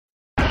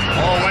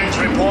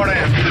report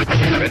in.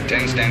 Red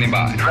 10 standing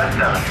by. Red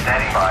 7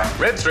 standing by.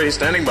 Red 3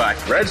 standing by.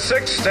 Red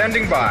 6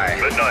 standing by.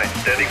 Red 9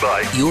 standing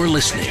by. You're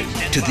listening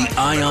to the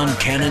Ion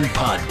Cannon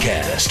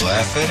Podcast.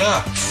 Laugh it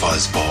up,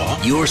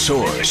 fuzzball. Your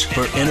source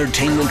for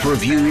entertainment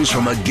reviews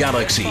from a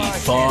galaxy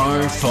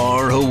far,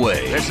 far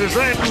away. This is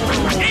it.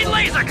 Need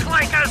laser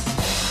clankers!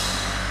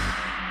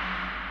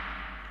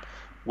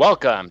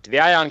 Welcome to the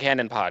Ion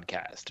Cannon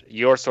Podcast,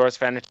 your source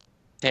for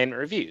entertainment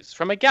reviews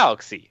from a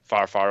galaxy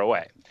far, far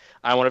away.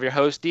 I'm one of your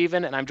hosts,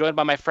 Steven, and I'm joined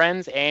by my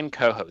friends and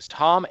co-hosts,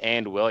 Tom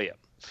and William.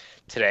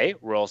 Today,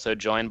 we're also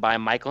joined by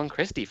Michael and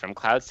Christy from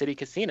Cloud City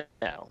Casino.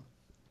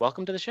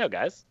 Welcome to the show,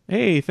 guys.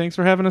 Hey, thanks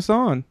for having us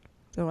on.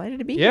 Delighted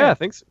to be here. Yeah,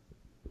 thanks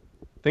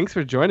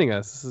for joining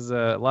us. This is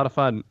a lot of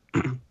fun.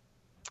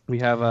 We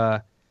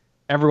have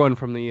everyone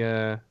from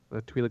the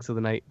Twi'leks of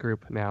the Night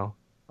group now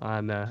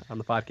on the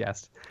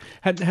podcast.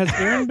 Has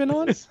Aaron been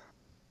on?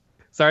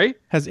 Sorry?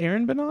 Has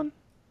Aaron been on?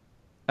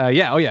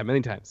 Yeah,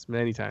 many times.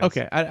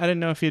 Okay, I didn't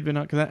know if he had been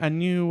on, because I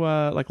knew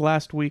like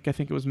last week I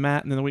think it was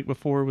Matt, and then the week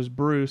before it was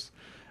Bruce.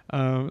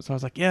 So I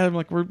was like,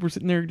 we're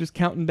sitting there just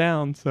counting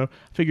down. So I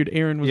figured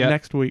Aaron was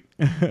next week.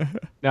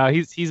 No,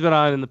 he's been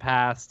on in the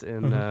past,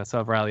 and so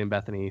have Riley and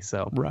Bethany.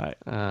 So right,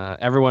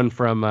 everyone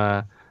from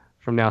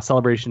now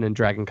Celebration and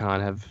Dragon Con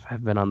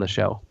have been on the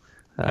show.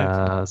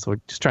 So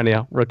we're just trying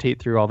to rotate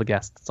through all the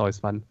guests. It's always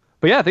fun.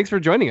 But yeah, thanks for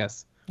joining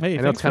us. Hey,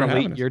 I know it's kind of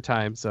late your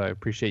time, so I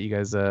appreciate you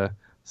guys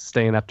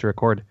staying up to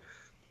record.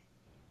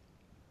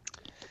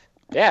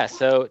 Yeah,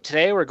 so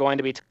today we're going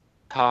to be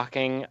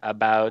talking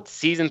about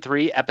Season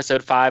 3,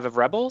 Episode 5 of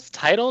Rebels,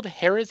 titled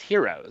Hera's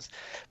Heroes.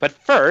 But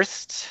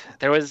first,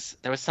 there was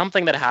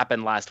something that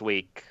happened last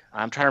week.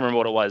 I'm trying to remember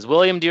what it was.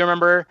 William, do you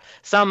remember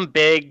some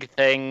big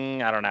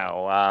thing? I don't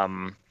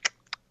know.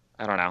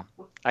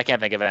 I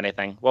can't think of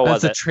anything. What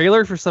was it? It's a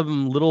trailer for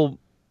some little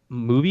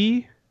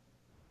movie?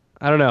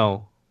 I don't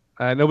know.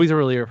 Nobody's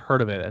really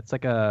heard of it. It's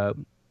like a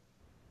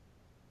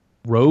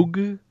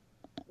Rogue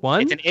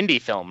One? It's an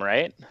indie film,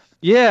 right?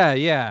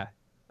 Yeah.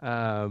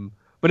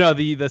 But no,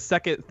 the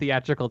second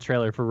theatrical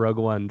trailer for Rogue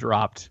One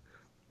dropped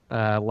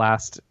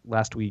last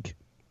week.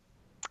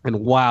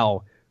 And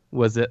wow,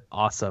 was it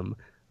awesome.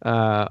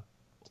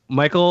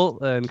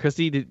 Michael and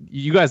Christy,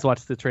 you guys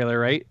watched the trailer,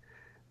 right?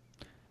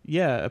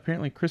 Yeah,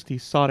 apparently Christy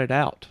sought it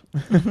out.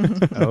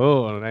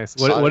 Oh, nice.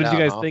 What did you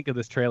guys think of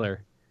this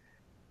trailer?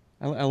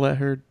 I'll let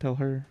her tell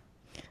her.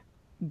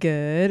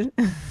 Good.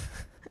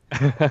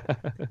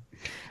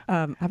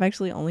 I've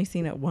actually only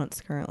seen it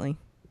once currently.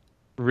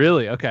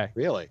 Really? Okay.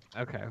 Really?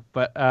 Okay.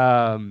 But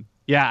I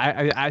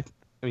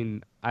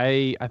mean,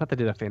 I thought they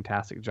did a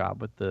fantastic job,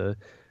 but the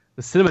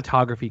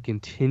cinematography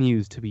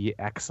continues to be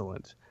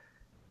excellent,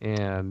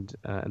 and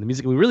the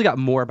music. We really got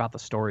more about the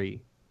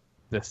story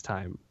this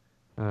time.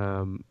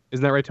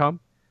 Isn't that right, Tom?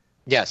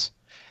 Yes.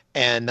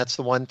 And that's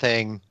the one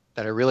thing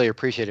that I really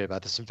appreciated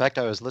about this. In fact,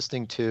 I was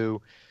listening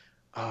to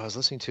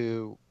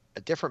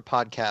a different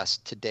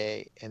podcast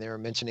today, and they were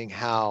mentioning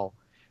how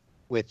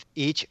with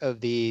each of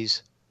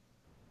these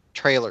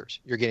trailers,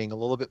 you're getting a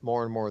little bit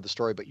more and more of the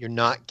story, but you're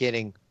not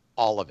getting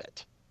all of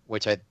it,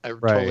 which I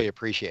totally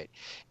appreciate.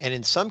 And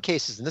in some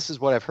cases, and this is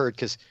what I've heard,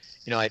 because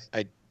I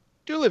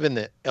do live in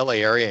the LA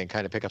area and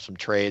kind of pick up some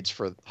trades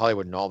for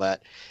Hollywood and all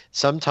that.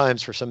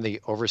 Sometimes for some of the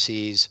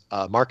overseas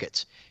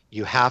markets,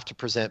 you have to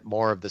present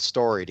more of the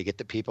story to get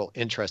the people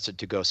interested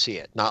to go see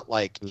it. Not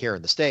like here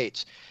in the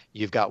States,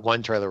 you've got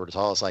one trailer where it's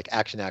all like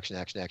action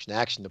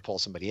to pull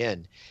somebody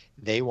in.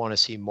 They want to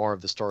see more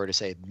of the story to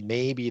say,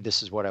 maybe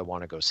this is what I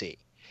want to go see.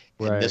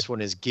 And this one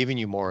is giving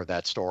you more of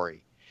that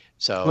story.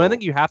 So I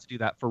think you have to do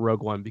that for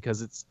Rogue One,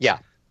 because it's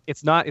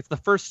the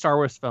first Star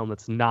Wars film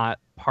that's not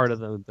part of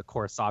the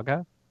core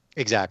saga.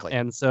 Exactly.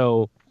 And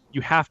so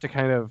you have to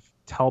kind of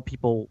tell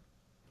people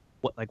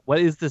what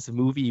is this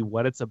movie,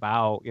 what it's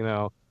about,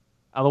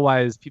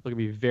 otherwise people can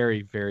be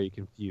very, very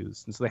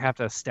confused. And so they have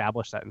to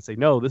establish that and say,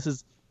 no, this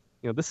is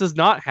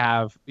not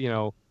have,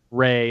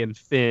 Rey and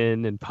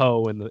Finn and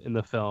Poe in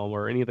the film,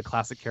 or any of the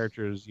classic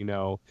characters,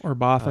 or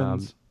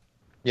Bothans.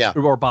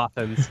 Or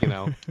Bothans,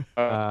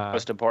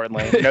 Most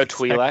importantly, no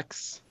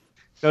Twi'leks.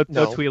 No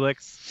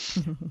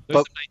Twi'leks.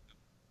 But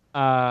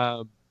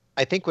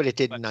I think what it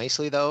did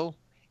nicely, though,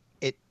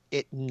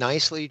 it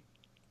nicely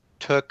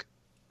took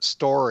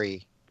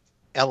story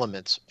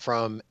elements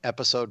from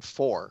Episode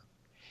 4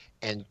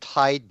 and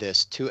tied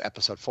this to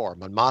Episode 4.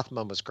 Mon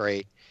Mothma was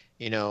great,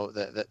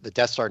 the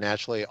Death Star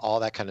naturally, all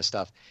that kind of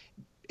stuff.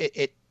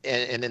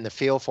 And then the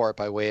feel for it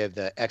by way of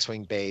the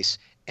X-Wing base,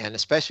 and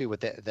especially with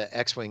the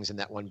X-Wings in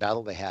that one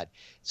battle they had.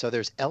 So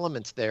there's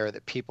elements there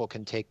that people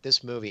can take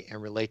this movie and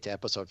relate to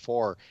Episode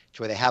 4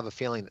 to where they have a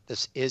feeling that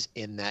this is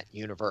in that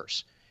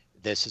universe.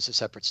 This is a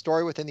separate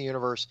story within the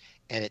universe,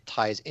 and it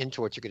ties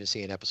into what you're going to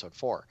see in Episode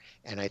 4.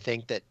 And I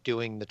think that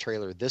doing the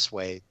trailer this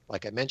way,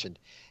 like I mentioned,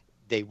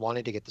 they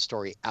wanted to get the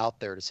story out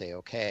there to say,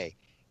 okay,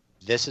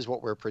 this is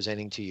what we're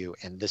presenting to you,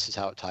 and this is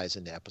how it ties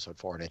into Episode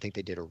 4. And I think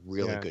they did a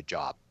really good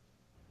job.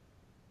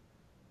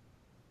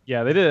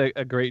 Yeah, they did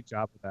a great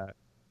job with that.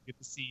 We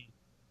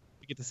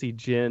get to see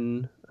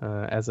Jyn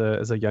as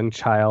a young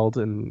child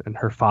and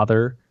her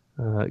father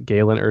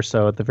Galen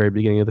Erso at the very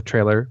beginning of the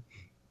trailer.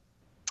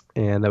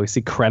 And then we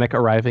see Krennic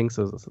arriving.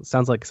 So it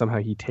sounds like somehow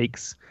he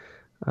takes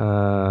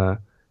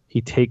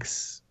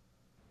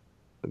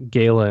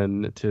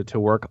Galen to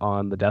work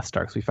on the Death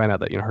Star. So we find out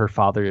that her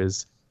father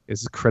is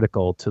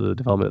critical to the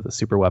development of the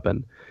super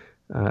weapon.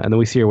 And then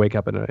we see her wake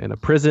up in a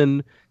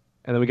prison.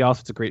 And then we get all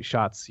sorts of great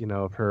shots,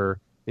 of her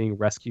being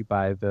rescued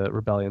by the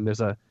rebellion. There's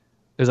a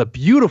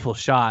beautiful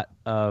shot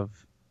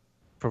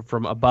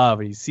from above,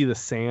 and you see the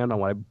sand on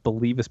what I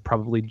believe is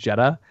probably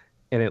Jeddah,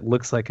 and it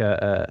looks like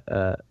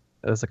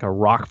it's like a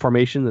rock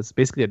formation that's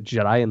basically a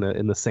Jedi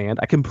in the sand.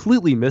 I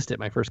completely missed it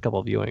my first couple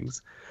of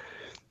viewings.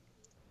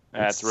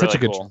 That's It's really such a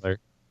good cool. trailer.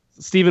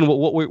 Steven,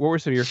 what were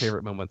some of your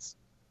favorite moments?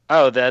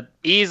 Oh,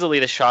 easily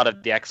the shot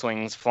of the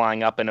X-wings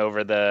flying up and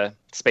over the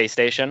space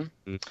station.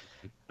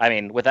 Mm-hmm. I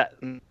mean, with that,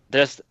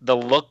 the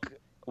look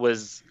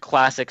was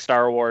classic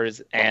Star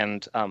Wars,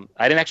 and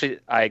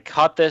I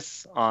caught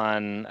this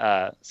on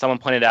someone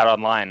pointed out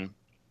online.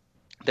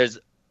 There's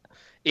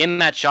in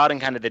that shot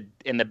and kind of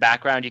in the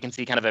background, you can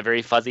see kind of a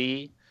very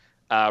fuzzy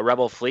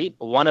Rebel fleet,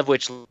 one of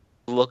which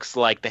looks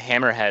like the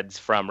Hammerheads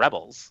from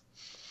Rebels.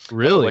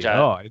 Really?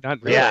 I did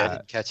not realize Yeah, I that.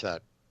 didn't catch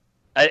that.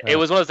 It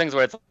was one of those things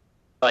where it's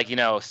like,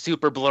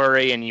 super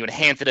blurry, and you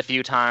enhance it a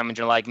few times, and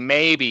you're like,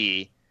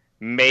 maybe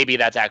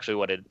that's actually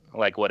what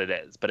it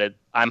is. But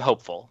I'm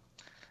hopeful,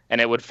 and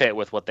it would fit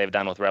with what they've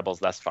done with Rebels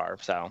thus far.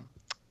 So,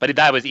 but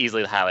that was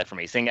easily the highlight for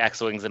me. Seeing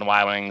X-wings and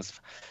Y-wings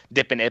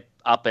dipping it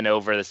up and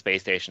over the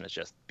space station is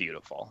just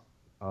beautiful.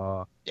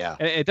 Yeah.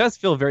 And it does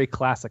feel very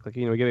classic. Like,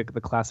 we get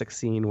the classic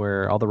scene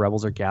where all the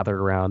rebels are gathered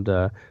around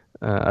a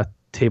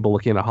table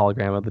looking at a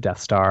hologram of the Death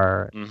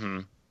Star.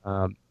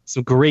 Mm-hmm.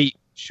 Some great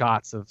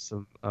shots of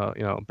some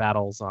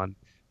battles on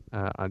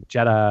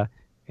Jeddah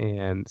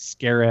and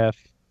Scarif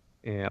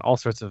and all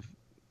sorts of.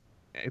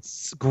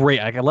 It's great.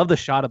 Like, I love the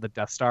shot of the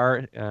Death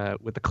Star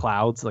with the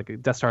clouds.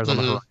 Like, Death Star's on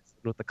the horizon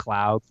with the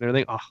clouds and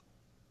everything. Oh,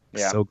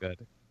 Yeah. so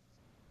good.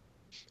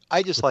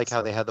 I just like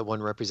how they had the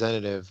one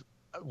representative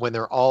when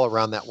they're all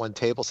around that one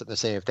table sitting there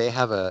saying,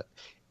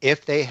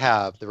 if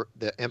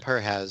the Empire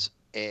has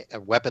a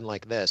weapon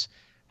like this,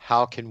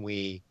 how can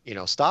we,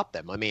 stop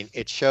them? I mean,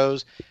 it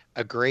shows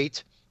a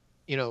great,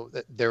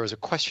 there was a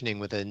questioning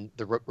within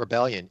the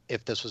rebellion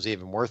if this was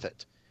even worth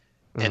it.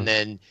 Mhm. And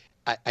then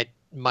I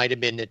might have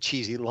been a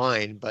cheesy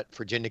line, but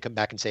for Jin to come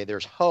back and say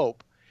there's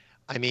hope,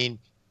 I mean,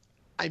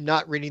 I'm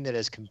not reading that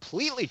as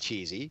completely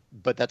cheesy,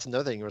 but that's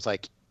another thing. It was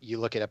like, you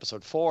look at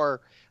episode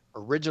 4,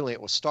 originally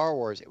it was Star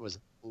Wars. It was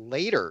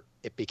later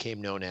it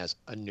became known as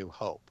A New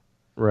Hope.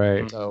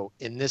 Right. So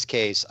in this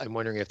case, I'm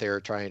wondering if they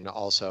were trying to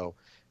also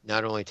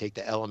not only take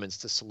the elements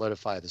to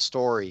solidify the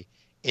story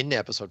in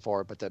episode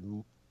 4, but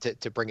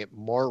to bring it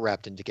more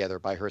wrapped in together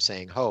by her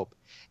saying hope.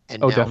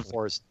 And now definitely.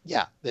 Force,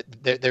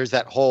 there's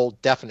that whole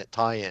definite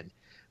tie-in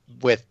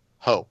with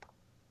hope.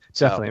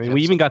 Definitely. I mean,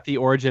 we even got the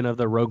origin of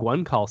the Rogue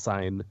One call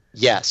sign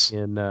Yes.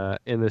 in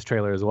this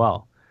trailer as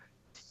well.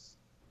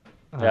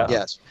 Yeah.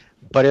 Yes.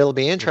 But it'll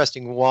be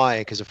interesting why,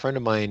 because a friend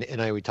of mine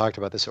and we talked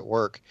about this at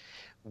work.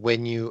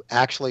 When you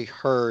actually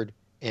heard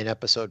in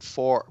episode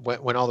 4,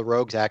 when all the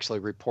rogues actually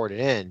reported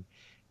in,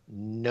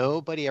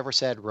 nobody ever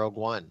said Rogue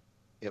One.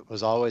 It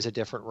was always a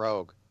different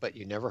rogue, but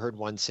you never heard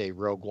one say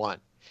Rogue One.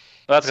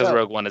 Well, that's because So-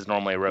 Rogue One is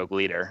normally a rogue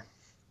leader.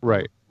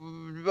 Right.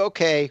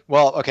 Okay.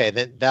 Well, okay.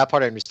 Then that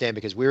part I understand,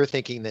 because we were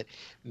thinking that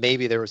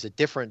maybe there was a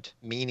different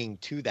meaning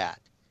to that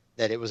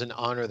it was an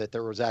honor that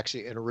there was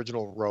actually an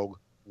original Rogue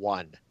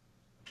One.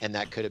 And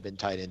that could have been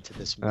tied into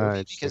this movie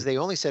interesting. because they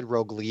only said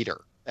rogue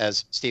leader,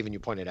 as Stephen, you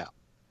pointed out.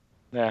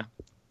 Yeah.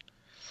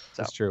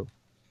 That's true.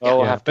 Well,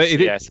 we'll Yeah. have to But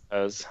see, I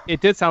suppose.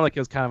 It did sound like it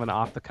was kind of an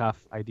off-the-cuff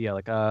idea,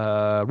 like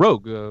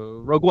Rogue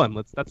One.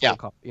 That's what we'll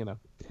call it,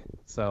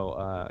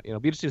 So be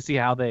interesting to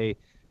see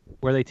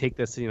where they take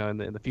this, in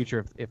the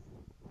future. If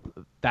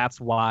that's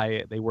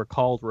why they were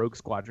called Rogue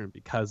Squadron,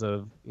 because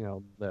of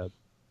the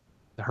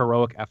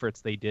heroic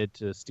efforts they did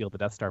to steal the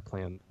Death Star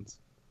plans.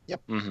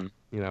 Yep.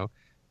 Mm-hmm.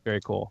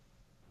 Very cool.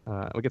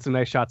 We get some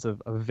nice shots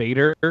of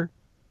Vader,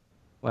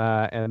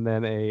 and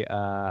then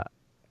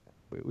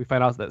we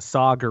find out that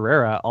Saw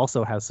Gerrera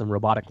also has some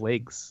robotic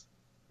legs.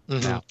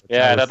 Mhm. Now, which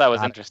Yeah, I thought that was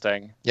not-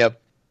 interesting.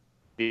 Yep.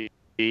 The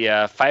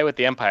fight with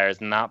the Empire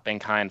has not been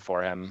kind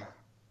for him.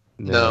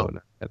 No,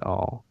 not at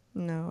all.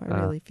 No, I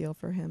really feel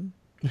for him.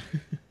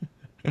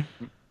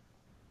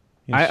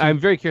 I'm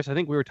very curious. I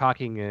think we were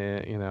talking,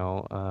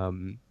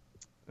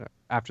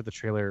 after the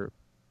trailer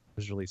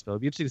was released, but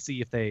it'd be interesting to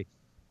see if they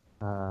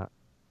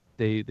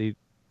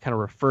kind of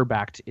refer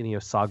back to any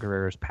of Saw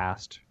Gerrera's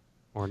past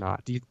or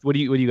not. What do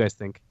you guys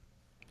think?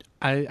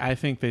 I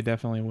think they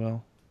definitely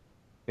will.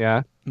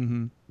 Yeah.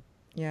 Mm-hmm.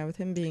 Yeah, with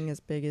him being as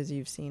big as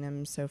you've seen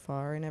him so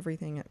far and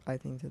everything, I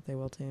think that they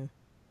will too.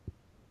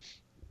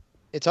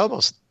 It's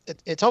almost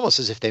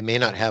as if they may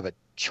not have a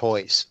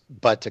choice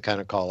but to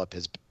kind of call up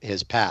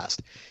his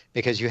past,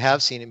 because you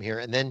have seen him here,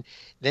 and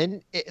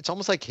then it's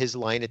almost like his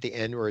line at the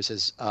end where it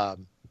says,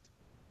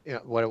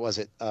 what was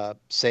it?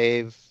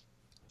 Save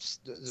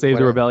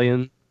the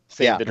rebellion.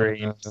 Save Yeah. the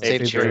dream. Save Save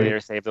the the dream.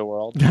 cheerleader. Save the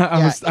world.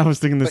 I was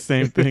thinking the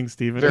same thing,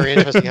 Steven. Very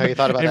interesting how you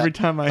thought about Every that.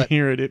 time I But-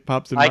 hear it, it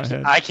pops in my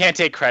head. I can't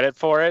take credit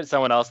for it.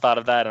 Someone else thought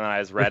of that, and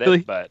I just read Really?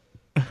 it. But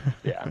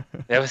yeah,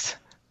 it was.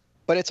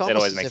 But it's It almost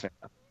always as makes if, me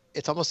laugh.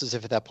 it's almost as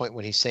if at that point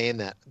when he's saying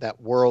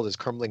that world is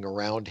crumbling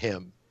around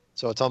him.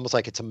 So it's almost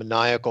like it's a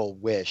maniacal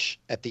wish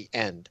at the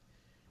end.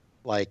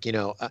 Like,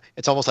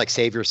 it's almost like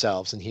save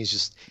yourselves. And he's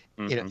just,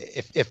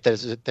 if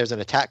there's an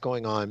attack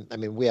going on, I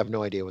mean, we have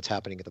no idea what's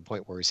happening at the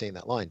point where he's saying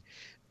that line.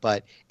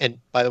 But, and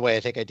by the way, I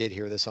think I did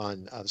hear this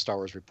on the Star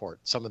Wars Report,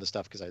 some of the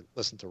stuff, because I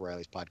listened to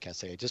Riley's podcast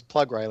today. Just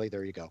plug Riley,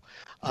 there you go.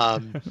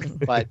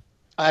 But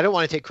I don't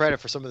want to take credit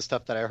for some of the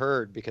stuff that I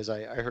heard because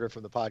I heard it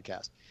from the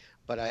podcast.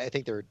 But I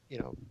think they're,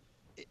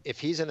 if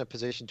he's in a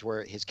position to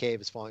where his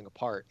cave is falling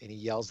apart and he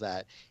yells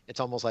that, it's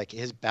almost like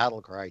his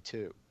battle cry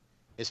too,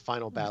 his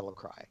final battle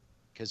cry,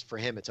 because for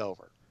him it's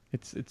over.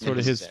 It's sort of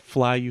this his is it.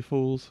 fly, you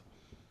fools.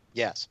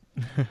 Yes.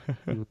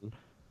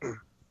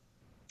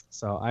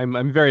 So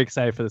I'm very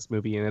excited for this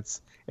movie, and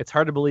it's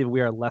hard to believe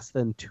we are less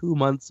than 2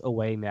 months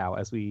away now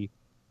as we're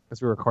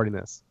recording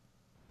this.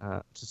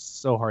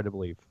 Just so hard to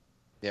believe.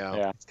 Yeah.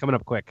 Yeah. It's coming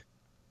up quick.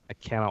 I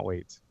cannot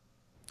wait.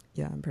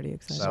 Yeah, I'm pretty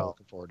excited. So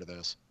looking forward to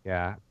this.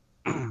 Yeah.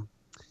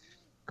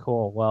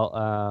 Cool.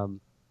 Well,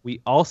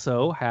 we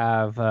also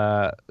have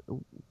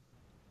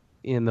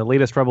in the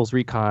latest Rebels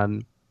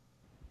Recon,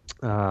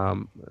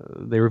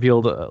 they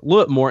revealed a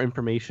little bit more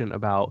information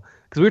about,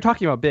 because we were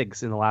talking about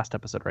Biggs in the last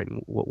episode, right?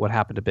 And what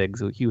happened to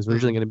Biggs? He was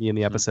originally going to be in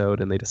the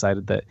episode, and they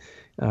decided that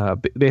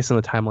based on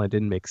the timeline, it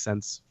didn't make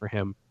sense for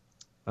him.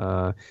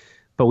 But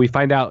we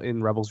find out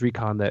in Rebels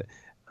Recon that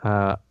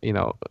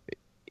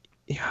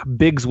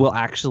Biggs will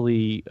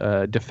actually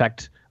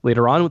defect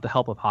later on with the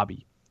help of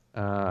Hobby,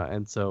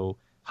 and so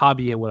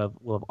Hobby will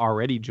have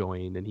already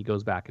joined, and he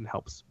goes back and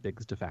helps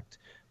Biggs defect.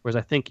 Whereas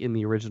I think in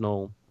the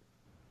original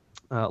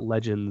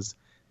Legends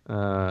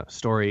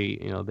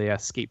story, they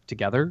escaped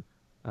together,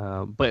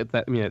 but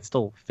it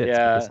still fits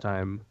for this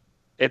time.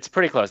 It's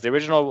pretty close. The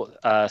original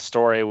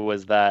story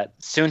was that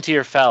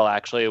Soontir Fel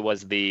actually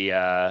was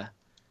the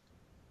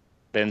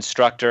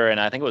instructor, and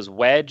I think it was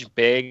Wedge,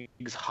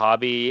 Biggs,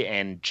 Hobby,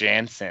 and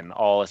Jansen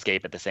all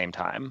escape at the same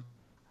time.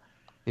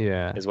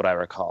 Yeah, is what I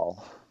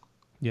recall.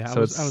 Yeah,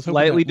 so I it's was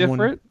slightly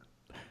different.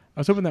 I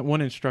was hoping that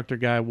one instructor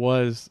guy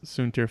was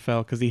Soontir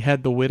Fel because he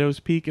had the Widow's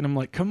Peak, and I'm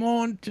like, come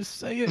on, just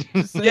say it.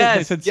 Just say it.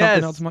 They said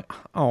something else. I'm like,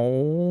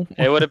 oh.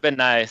 It would have been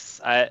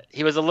nice.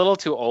 He was a little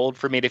too old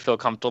for me to feel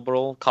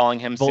comfortable calling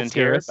him Volt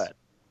Soontir, Scaris? but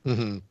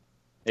Mm-hmm.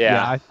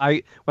 Yeah,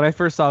 I when I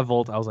first saw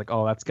Volt, I was like,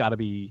 oh, that's got to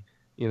be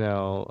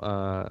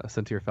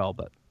Soontir Fel,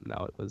 but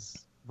no, it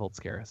was Volt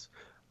Scaris.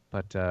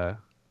 But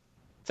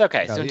it's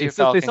okay. no, Soontir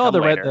Fel they can saw come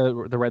the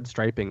later. red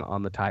striping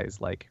on the ties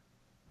like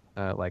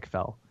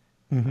Fel.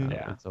 Mhm.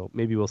 Yeah. And so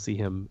maybe we'll see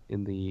him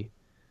in the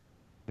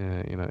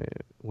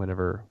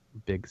whenever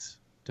Biggs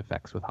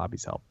defects with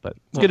Hobby's help. But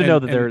it's good to know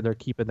that they're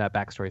keeping that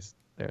backstory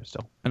there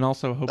still. And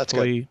also,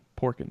 hopefully,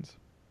 Porkins.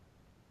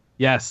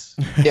 Yes.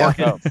 Yeah.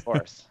 Oh, of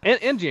course.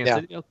 and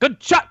Jansen.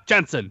 Good shot,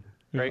 Jensen.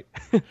 Right.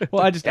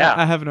 Well, Yeah.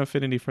 I have an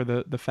affinity for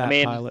the fat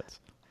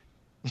pilots.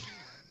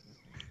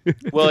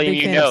 William,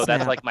 big you fan know of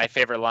that's Snap. like my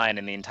favorite line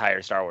in the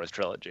entire Star Wars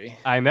trilogy.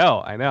 I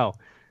know.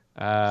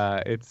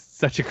 It's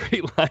such a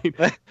great line.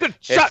 Good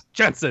shot,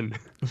 Jensen.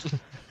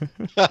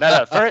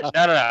 No.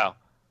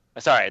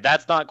 Sorry,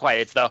 that's not quite.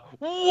 It's the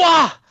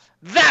wah!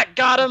 That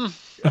got him.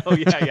 Oh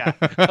yeah.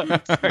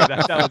 Sorry,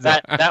 that was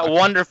that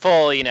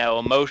wonderful,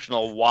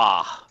 emotional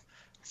wah.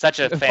 Such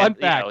a Fun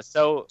fact.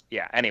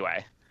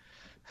 Anyway.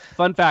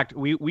 Fun fact: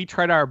 we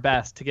tried our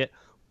best to get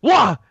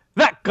wah!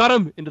 That got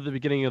him into the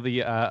beginning of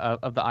the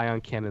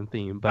Ion Cannon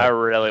theme, but I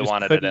really just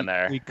wanted it in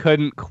there. We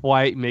couldn't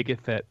quite make it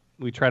fit.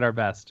 We tried our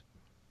best.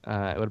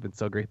 It would have been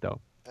so great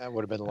though. That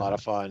would have been a lot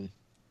of fun.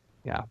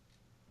 Yeah.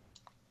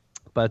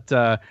 But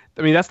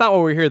that's not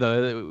what we're here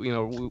though. We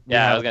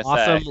Yeah, I have was an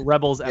gonna awesome say.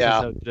 Rebels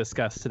episode to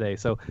discuss today.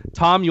 So,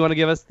 Tom, you want to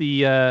give us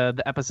the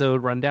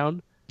episode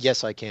rundown?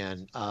 Yes, I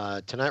can.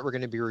 Tonight we're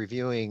going to be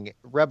reviewing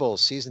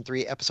Rebels Season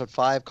 3, Episode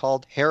 5,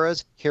 called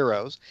Hera's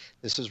Heroes.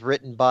 This was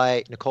written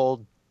by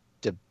Nicole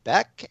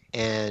DeBeck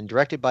and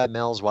directed by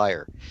Mel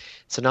Zwire.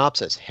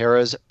 Synopsis: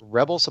 Hera's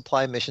rebel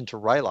supply mission to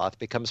Ryloth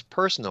becomes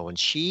personal when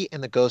she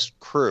and the Ghost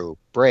crew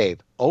brave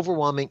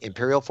overwhelming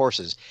Imperial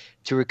forces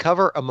to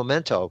recover a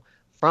memento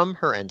from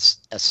her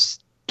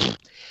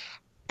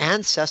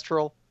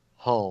ancestral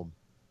home.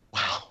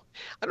 Wow.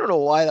 I don't know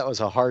why that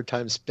was a hard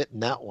time spitting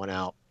that one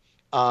out.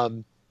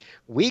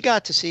 We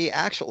got to see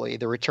actually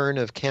the return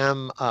of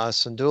Cham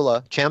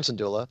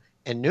Syndulla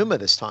and Numa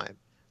this time.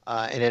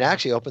 And it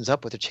actually opens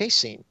up with a chase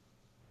scene.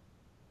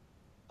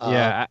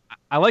 Yeah,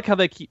 I like how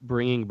they keep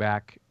bringing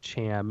back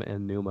Cham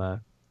and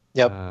Numa.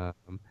 Yep.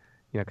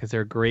 Because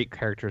they're great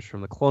characters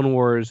from the Clone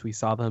Wars. We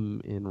saw them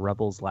in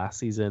Rebels last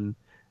season,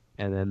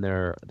 and then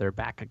they're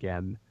back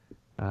again.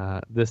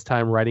 This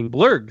time riding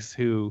blurgs,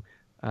 who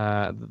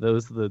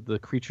those are the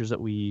creatures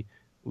that we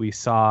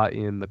saw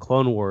in the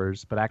Clone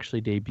Wars, but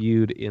actually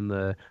debuted in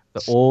the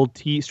old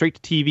straight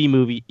to TV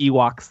movie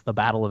Ewoks: The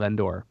Battle of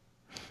Endor.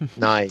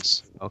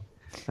 Nice.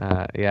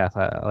 Yeah,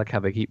 I like how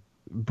they keep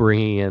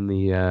bringing in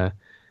the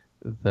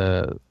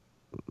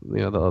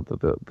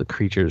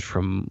creatures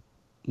from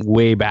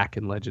way back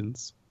in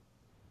Legends.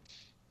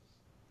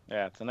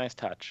 Yeah, it's a nice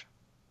touch.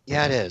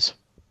 Yeah, it is.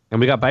 And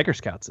we got biker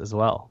scouts as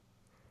well.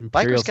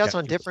 Biker Imperial scouts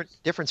on Scout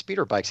different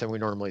speeder bikes than we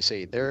normally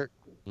see. They're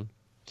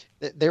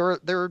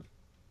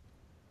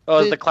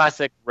Oh, They- the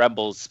classic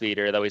Rebels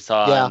speeder that we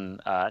saw, Yeah.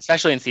 in,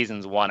 especially in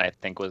seasons 1, I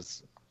think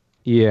was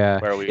Yeah.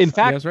 where we. In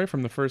saw- Yeah, fact, that's right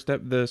from the first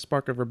the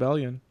Spark of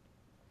Rebellion.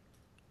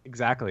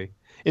 exactly.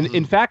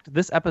 In fact,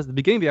 this episode, the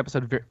beginning of the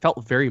episode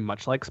felt very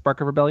much like Spark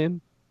of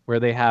Rebellion,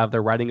 where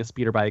they're riding a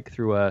speeder bike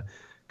through a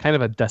kind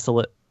of a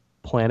desolate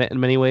planet in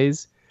many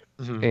ways.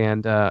 Mhm.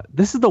 And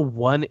this is the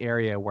one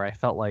area where I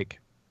felt like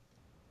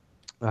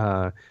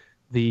the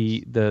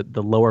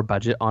lower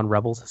budget on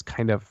Rebels has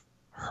kind of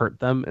hurt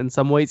them in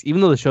some ways, even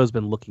though the show's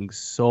been looking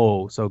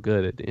so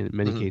good in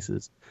many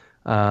cases.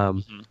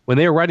 When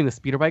they were riding the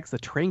speeder bikes, the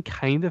terrain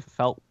kind of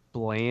felt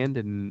bland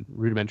and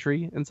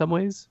rudimentary in some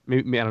ways.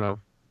 Maybe I don't know if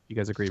you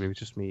guys agree. Maybe it's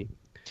just me,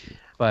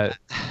 but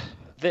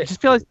I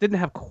just feel like it didn't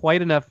have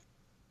quite enough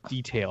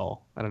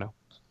detail. I don't know.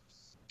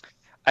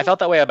 I felt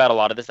that way about a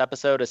lot of this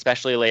episode,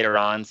 especially later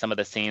on. Some of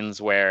the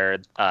scenes where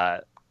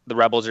the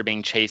rebels are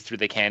being chased through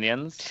the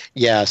canyons.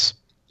 Yes,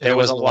 there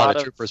was a lot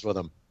of troopers with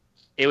them.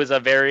 It was a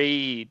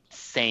very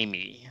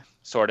samey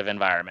sort of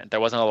environment. There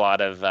wasn't a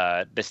lot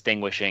of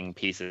distinguishing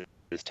pieces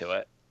to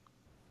it.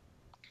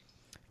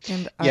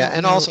 And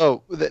And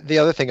also the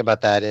other thing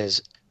about that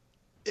is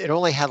it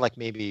only had like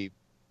maybe,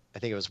 I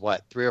think it was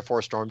 3 or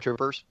 4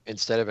 stormtroopers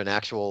instead of an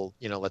actual,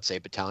 let's say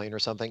battalion or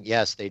something.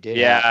 Yes, they did.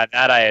 Yeah,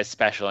 that I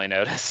especially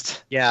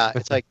noticed. Yeah,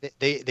 it's like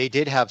they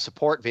did have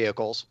support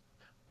vehicles,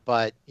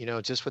 but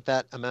just with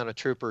that amount of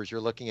troopers,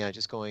 you're looking at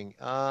just going,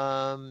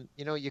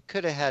 you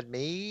could have had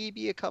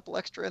maybe a couple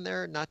extra in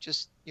there, not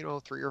just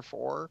 3 or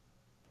 4.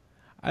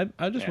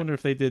 I just wonder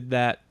if they did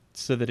that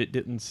so that it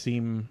didn't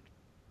seem,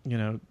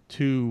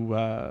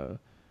 too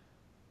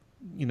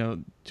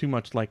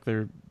much like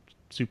they're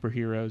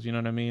superheroes. You know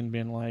what I mean?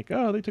 Being like,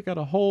 oh, they took out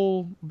a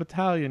whole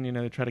battalion.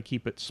 They try to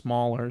keep it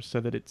smaller so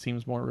that it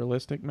seems more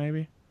realistic.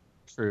 Maybe.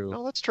 True.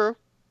 No, that's true.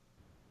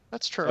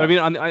 That's true. I mean,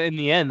 in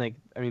the end,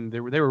 they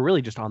were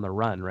really just on the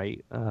run,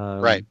 right?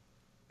 Right.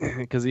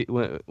 Because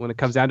when it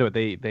comes down to it,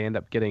 they end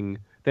up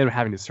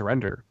having to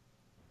surrender,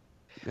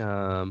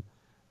 for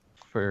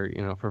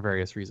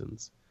various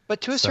reasons.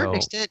 But to a certain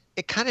extent,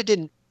 it kind of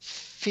didn't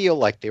feel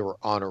like they were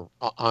on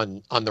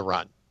the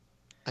run.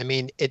 I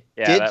mean, it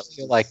did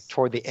feel like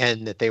toward the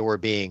end that they were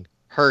being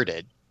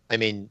herded. I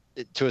mean,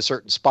 to a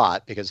certain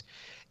spot, because,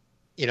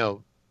 I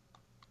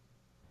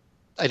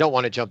don't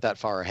want to jump that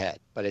far ahead,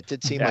 but it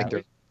did seem like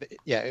they're.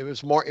 Yeah, it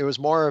was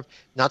more of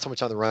not so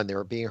much on the run. They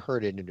were being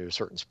herded into a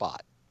certain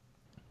spot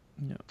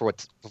for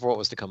what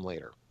was to come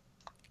later.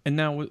 And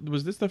now,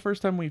 was this the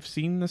first time we've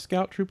seen the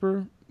Scout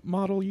Trooper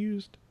model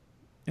used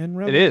in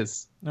Rebels? It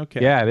is.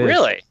 Okay. Yeah, it is.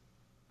 Really?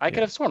 I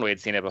could have sworn we had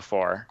seen it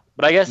before.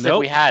 But I guess if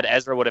we had,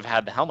 Ezra would have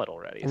had the helmet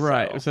already.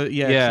 Right. So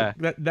yeah.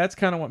 So that's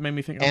kind of what made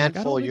me think. And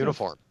full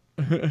uniform.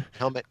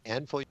 Helmet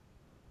and full.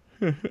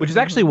 Which is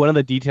actually one of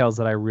the details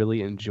that I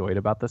really enjoyed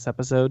about this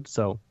episode.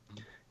 So,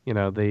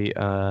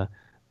 the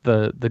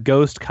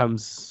ghost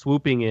comes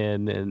swooping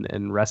in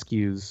and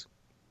rescues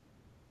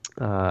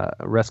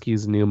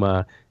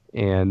Numa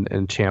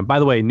and Cham. By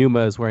the way,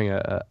 Numa is wearing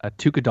a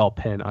Tukadal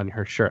pin on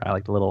her shirt. I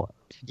like the little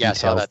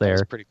details there. That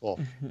was pretty cool.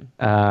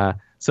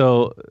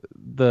 So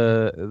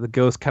the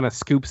ghost kind of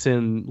scoops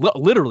in,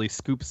 literally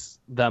scoops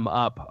them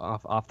up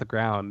off the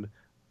ground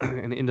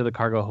and into the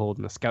cargo hold,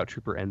 and the scout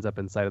trooper ends up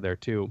inside of there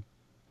too.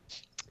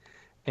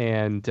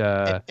 And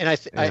I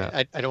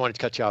don't want to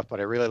cut you off, but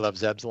I really love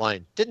Zeb's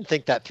line. Didn't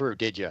think that through,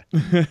 did you?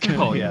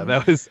 Oh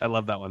yeah, I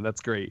love that one.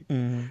 That's great.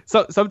 Mm-hmm.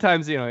 So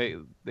sometimes it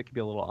can be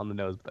a little on the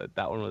nose, but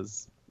that one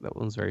was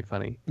very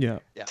funny. Yeah.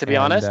 To be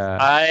honest,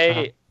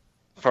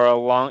 for a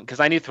long, because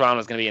I knew Thrawn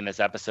was going to be in this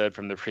episode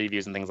from the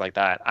previews and things like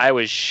that. I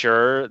was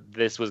sure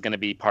this was going to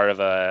be part of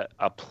a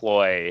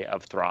ploy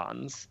of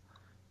Thrawn's,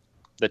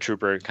 the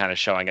trooper kind of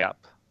showing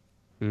up.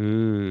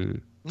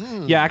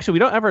 Yeah, actually, we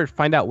don't ever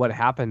find out what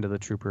happened to the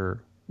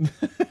trooper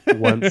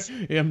once.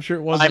 Yeah, I'm sure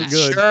it wasn't I'm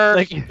good. sure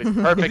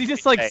Was he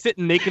just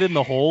sitting naked in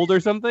the hold or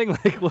something?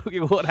 Like,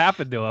 what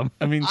happened to him?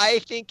 I mean, I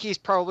think he's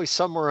probably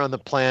somewhere on the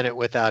planet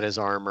without his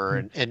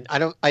armor, and I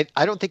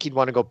don't think he'd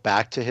want to go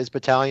back to his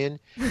battalion,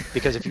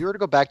 because if you were to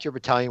go back to your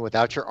battalion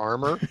without your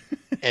armor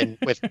and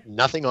with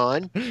nothing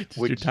on,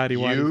 would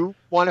you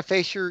want to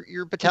face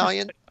your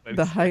battalion?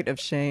 The height of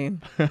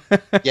shame.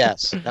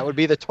 Yes, that would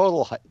be the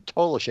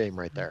total shame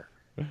right there.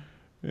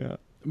 Yeah,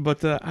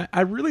 but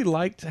I really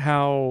liked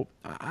how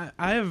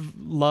I have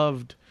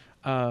loved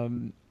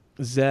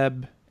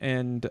Zeb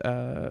and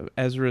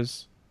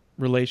Ezra's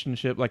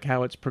relationship, like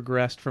how it's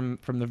progressed from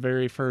the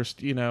very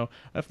first,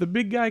 if the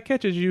big guy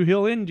catches you,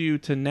 he'll end you,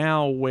 to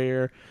now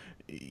where,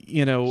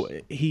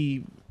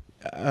 he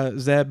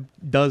Zeb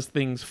does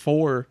things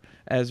for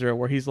Ezra,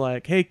 where he's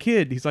like, hey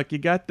kid, he's like, you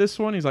got this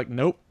one? He's like,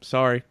 nope,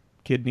 sorry,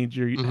 kid needs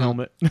your Mhm.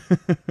 helmet.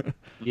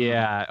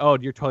 Yeah. Oh,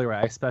 you're totally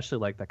right. I especially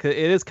like that 'cause it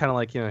is kind of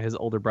like his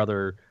older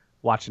brother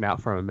watching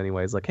out for him in many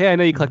ways. Like, hey, I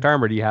know you collect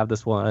armor. Do you have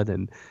this one?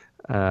 And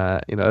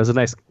it was a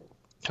nice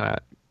kind of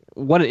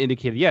one. It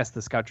indicated yes,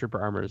 the Scout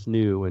Trooper armor is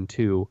new, and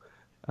two,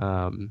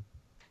 it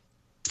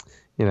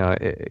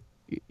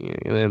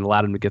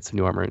allowed him to get some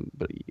new armor.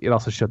 But it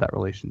also showed that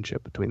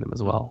relationship between them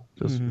as well,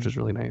 which is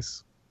really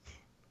nice.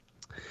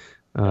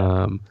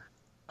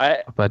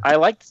 I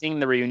liked seeing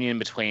the reunion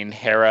between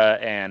Hera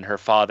and her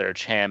father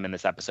Cham in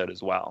this episode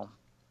as well.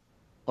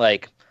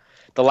 Like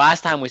the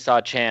last time we saw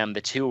Cham,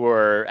 the two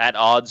were at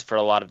odds for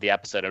a lot of the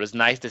episode. It was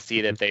nice to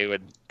see that they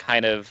would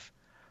kind of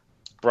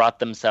brought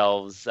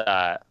themselves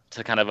to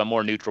kind of a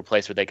more neutral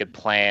place where they could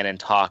plan and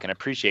talk and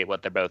appreciate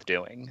what they're both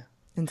doing.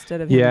 Instead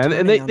of him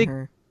turning on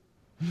her.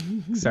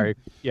 Sorry.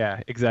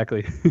 Yeah,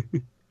 exactly.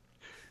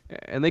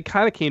 And they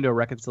kind of came to a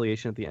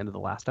reconciliation at the end of the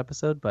last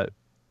episode, but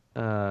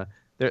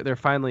they're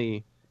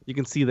finally. You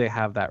can see they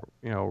have that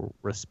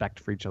respect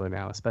for each other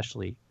now,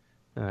 especially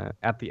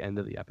at the end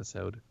of the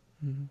episode.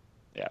 Mm-hmm.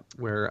 Yeah,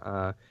 where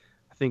I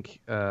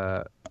think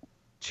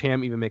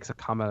Cham even makes a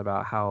comment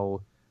about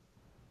how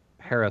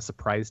Hera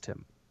surprised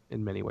him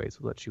in many ways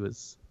with what she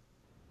was,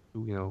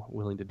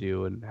 willing to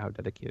do and how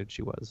dedicated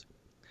she was.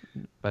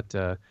 But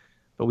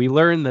we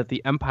learn that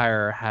the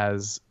Empire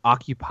has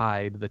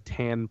occupied the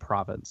Tan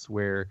province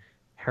where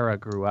Hera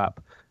grew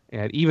up,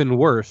 and even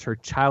worse, her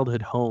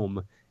childhood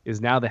home is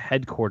now the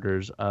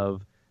headquarters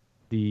of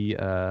the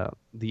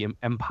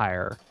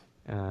Empire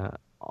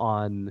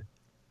on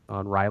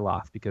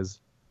Ryloth, because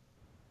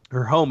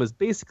her home is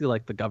basically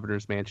like the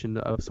governor's mansion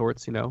of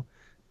sorts, or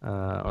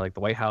like the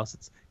White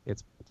House.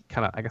 It's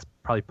kind of, I guess,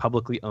 probably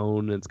publicly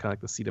owned, and it's kind of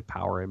like the seat of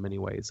power in many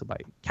ways. So by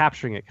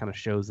capturing it, kind of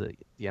shows that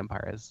the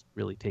Empire has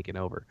really taken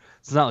over.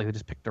 So it's not like they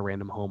just picked a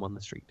random home on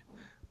the street,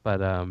 but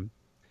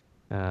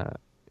Hera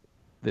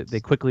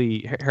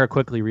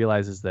quickly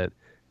realizes that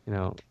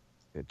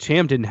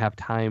Cham didn't have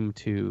time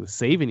to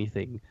save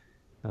anything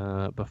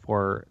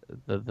before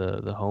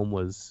the home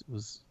was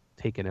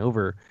taken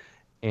over,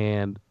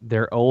 and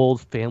their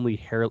old family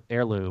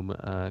heirloom,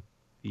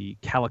 the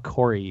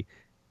Kalikori,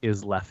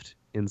 is left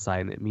inside,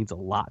 and it means a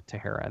lot to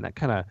Hera, and that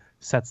kind of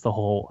sets the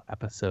whole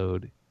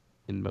episode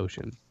in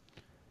motion.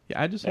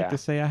 Yeah, I just like to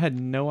say I had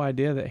no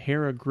idea that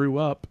Hera grew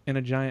up in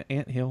a giant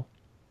anthill.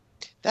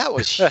 That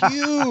was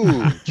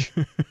huge.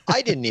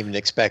 I didn't even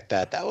expect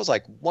that. That was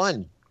like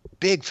one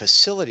big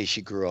facility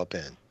she grew up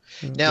in.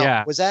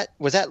 Now, was that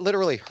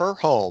literally her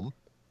home,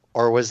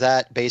 or was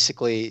that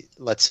basically,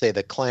 let's say,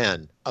 the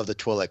clan of the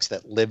Twi'leks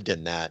that lived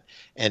in that,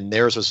 and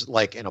theirs was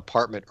like an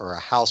apartment or a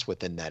house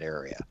within that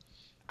area?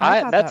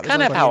 That's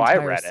kind of how I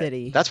read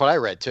it. That's what I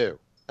read too.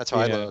 That's how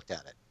I looked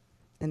at it.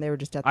 And they were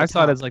just at the I top.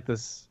 saw it as like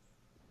this.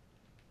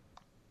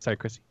 Sorry,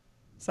 Chrissy.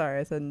 Sorry,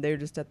 I said they were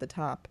just at the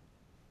top.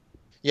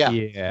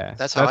 Yeah.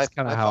 That's kind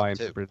of how I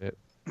interpreted it.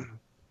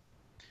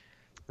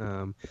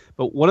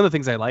 But one of the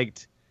things I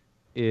liked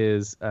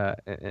is,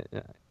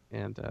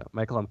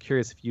 Michael, I'm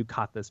curious if you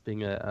caught this,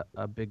 being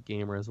a big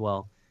gamer as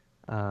well.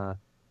 The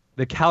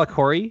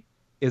Kalikori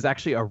is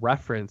actually a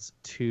reference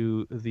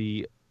to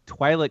the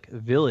Twi'lek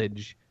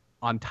village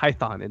on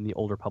Tython in the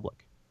Old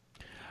Republic.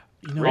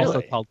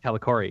 Also called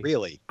Kalikori.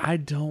 Really? I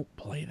don't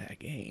play that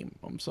game.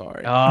 I'm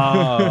sorry.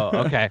 Oh,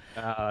 okay.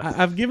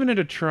 I've given it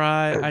a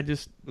try. I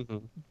just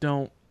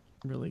don't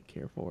really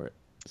care for it.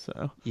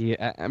 So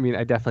yeah, I mean,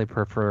 I definitely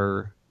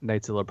prefer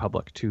Knights of the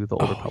Republic to the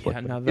Old Republic.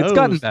 Yeah, now it's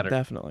gotten better.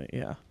 Definitely,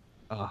 yeah.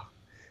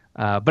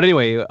 But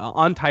anyway,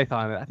 on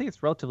Tython, I think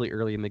it's relatively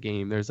early in the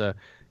game.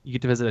 You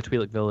get to visit a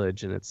Twi'lek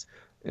village, and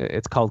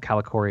it's called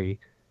Kalikori,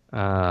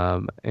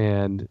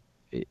 and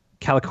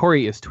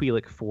Kalikori is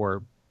Twi'lek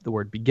for the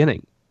word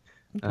beginning.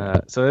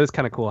 So it is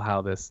kind of cool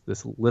how this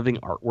living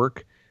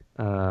artwork,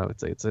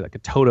 it's like a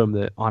totem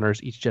that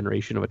honors each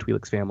generation of a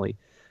Twi'lek's family.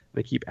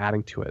 They keep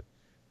adding to it,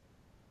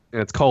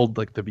 and it's called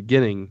like the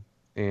beginning.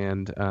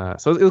 And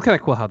so it was kind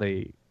of cool how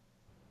they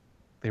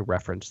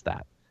referenced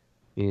that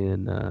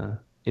in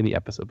the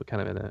episode, but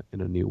kind of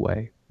in a new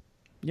way.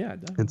 Yeah,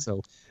 definitely. And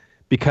so,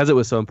 because it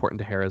was so important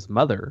to Hera's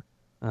mother,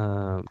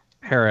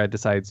 Hera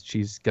decides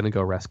she's going to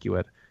go rescue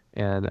it.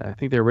 And I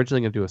think they're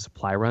originally going to do a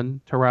supply run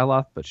to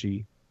Ryloth, but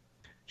she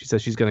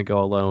says she's going to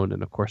go alone,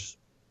 and of course,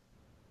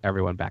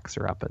 everyone backs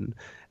her up, and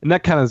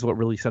that kind of is what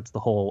really sets the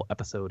whole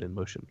episode in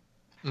motion.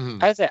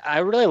 Mm-hmm. I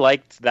really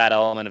liked that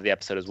element of the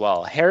episode as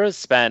well. Hera's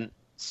spent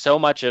so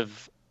much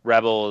of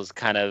Rebels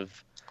kind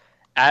of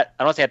I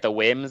don't want to say at the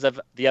whims of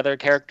the other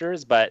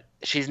characters, but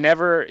she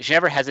never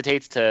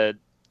hesitates to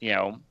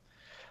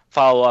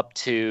follow up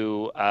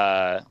to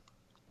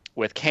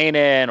with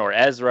Kanan or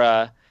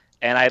Ezra,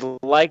 and I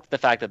liked the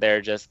fact that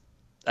they're just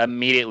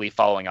immediately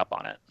following up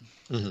on it.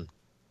 Mm-hmm.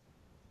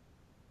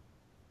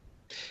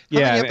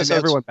 Yeah, and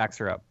everyone backs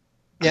her up.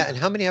 Yeah, and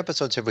how many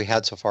episodes have we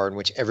had so far in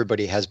which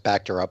everybody has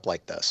backed her up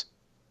like this?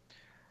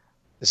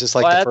 Is this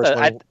like the first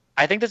one?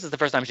 I think this is the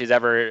first time she's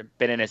ever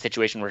been in a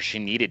situation where she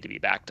needed to be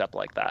backed up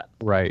like that.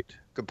 Right.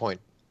 Good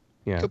point.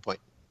 Yeah. Good point.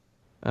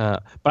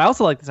 But I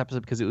also like this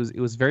episode because it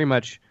was very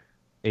much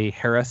a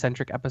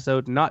Hera-centric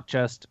episode, not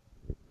just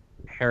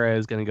Hera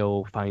is going to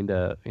go find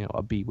a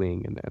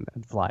B-wing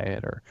and fly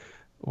it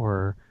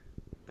or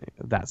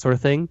that sort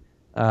of thing.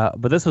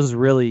 But this was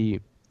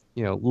really,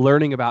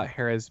 learning about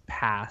Hera's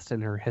past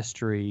and her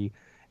history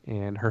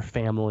and her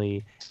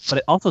family, but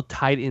it also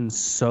tied in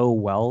so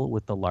well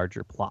with the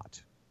larger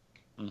plot,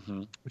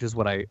 which is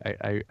what I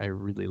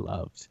really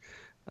loved.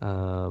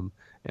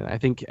 And I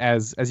think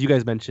as you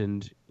guys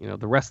mentioned,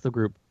 the rest of the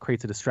group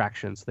creates a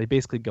distraction, so they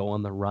basically go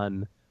on the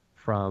run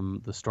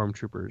from the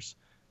stormtroopers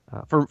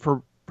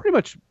for pretty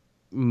much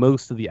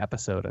most of the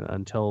episode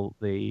until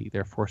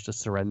they're forced to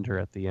surrender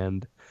at the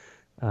end.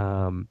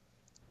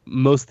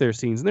 Most of their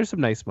scenes, and there's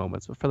some nice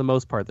moments, but for the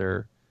most part,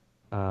 they're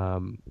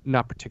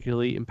not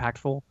particularly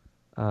impactful.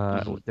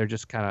 They're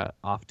just kind of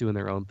off doing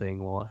their own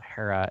thing while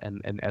Hera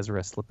and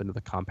Ezra slip into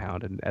the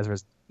compound, and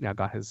Ezra's now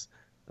got his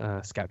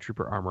scout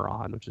trooper armor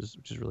on, which is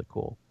really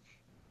cool.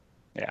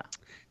 Yeah.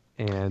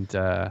 And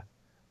so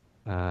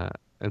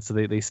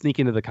they sneak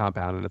into the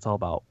compound, and it's all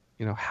about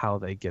how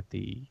they get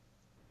the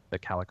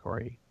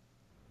Calicori.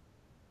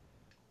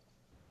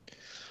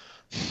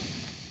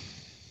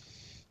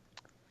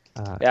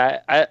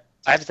 I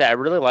have to say I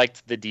really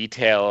liked the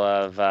detail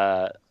of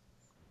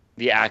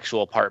the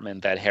actual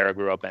apartment that Hera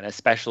grew up in,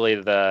 especially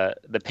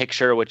the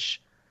picture,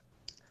 which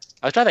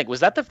I was trying to think, was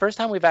that the first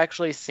time we've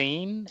actually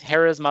seen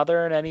Hera's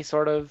mother in any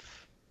sort of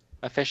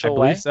official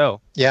way? I believe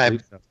so. Yeah. I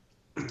believe so.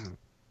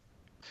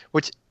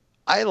 Which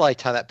I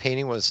liked how that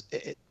painting was.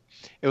 It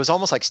was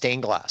almost like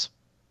stained glass,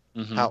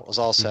 how it was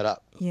all set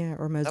up. Yeah,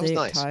 or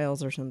mosaic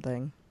tiles or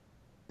something.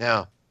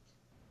 Yeah.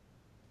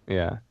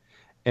 Yeah.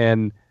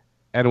 And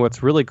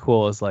what's really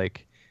cool is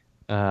like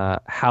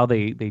how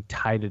they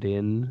tied it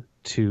in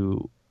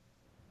to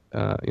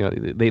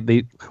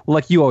they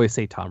like you always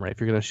say, Tom, right? If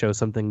you're going to show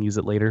something, use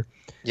it later.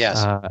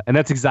 Yes. And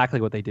that's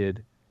exactly what they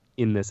did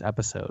in this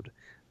episode.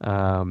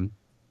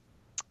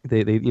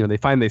 They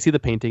see the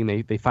painting,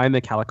 they find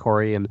the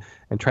Calicori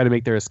and try to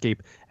make their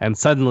escape, and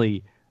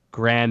suddenly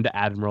Grand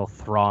Admiral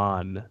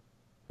Thrawn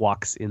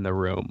walks in the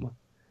room.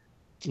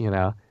 And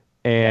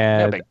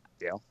no big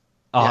deal.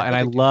 And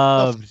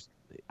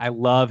I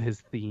love his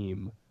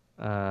theme.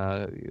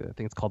 I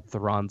think it's called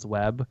Thrawn's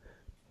Web,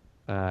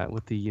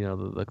 with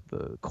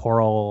the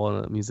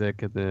choral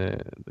music and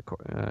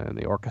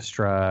the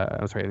orchestra.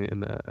 I'm sorry,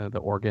 and the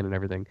organ and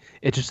everything.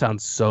 It just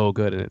sounds so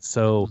good, and it's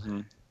so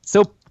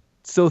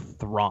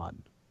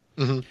Thrawn.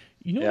 What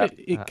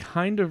it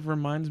kind of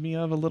reminds me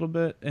of a little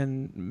bit,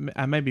 and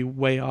I may be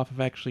way off. I've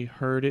actually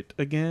heard it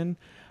again,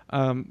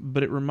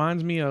 but it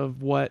reminds me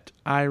of what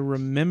I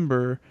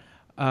remember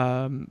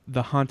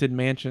the Haunted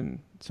Mansion.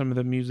 Some of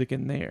the music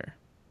in there.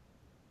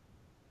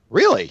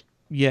 Really?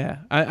 Yeah,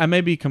 I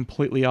may be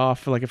completely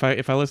off. Like if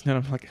I listen to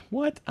it, I'm like,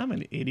 what? I'm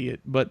an idiot.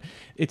 But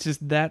it's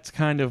just that's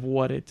kind of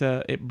what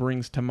it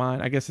brings to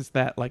mind. I guess it's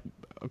that like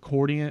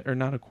accordion or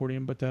not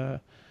accordion, but kind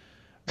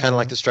of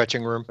like the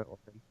stretching room.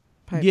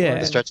 Yeah.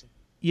 The stretching.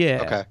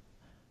 Yeah. Okay.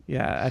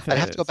 Yeah, I'd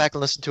have to go back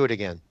and listen to it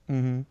again.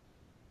 Mm-hmm.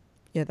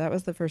 Yeah, that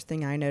was the first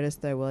thing I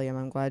noticed, though, William.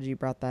 I'm glad you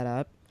brought that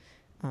up,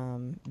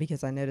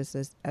 because I noticed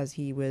this as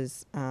he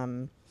was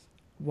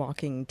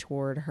walking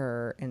toward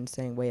her and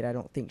saying, wait, I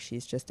don't think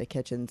she's just a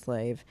kitchen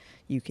slave.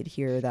 You could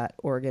hear that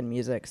organ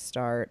music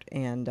start,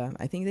 and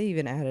I think they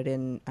even added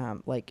in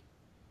like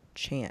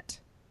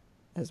chant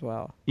as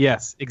well.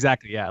 Yes,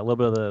 exactly. Yeah, a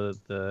little bit of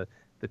the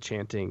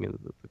chanting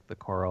and the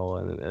choral,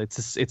 and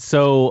it's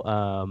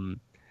so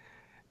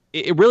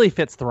it really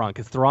fits Thrawn,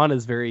 because Thrawn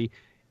is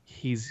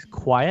he's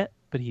quiet,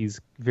 but he's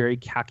very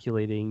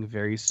calculating,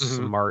 very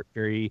smart,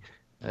 very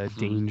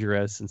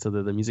dangerous, and so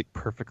the music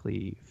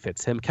perfectly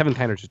fits him. Kevin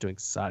Kiner's just doing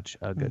such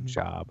a good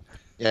job.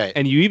 Yeah,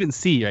 and you even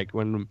see like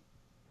when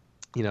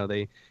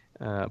they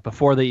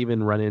before they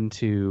even run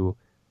into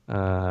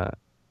before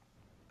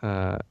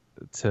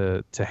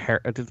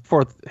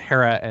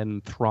Hera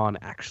and Thrawn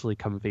actually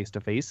come face to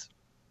face.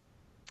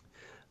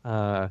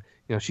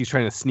 She's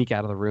trying to sneak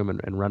out of the room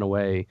and run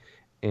away,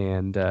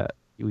 and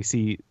we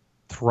see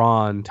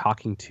Thrawn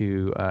talking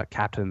to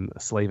Captain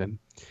Slavin,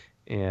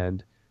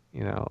 and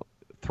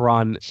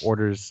Thrawn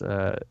orders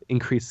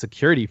increased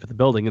security for the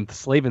building, and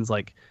Slavin's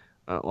like,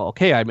 well,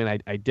 okay, I mean,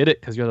 I did it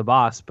because you're the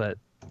boss, but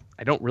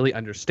I don't really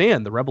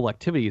understand the rebel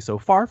activity so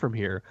far from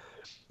here.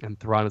 And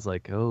Thrawn is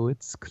like, oh,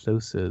 it's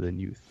closer than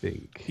you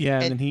think. Yeah,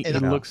 and then he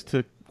looks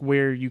to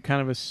where you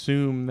kind of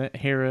assume that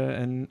Hera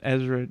and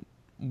Ezra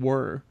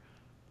were.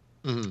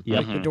 Mm-hmm.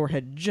 Like the door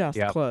had just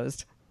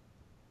closed.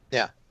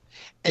 Yeah.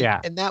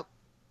 And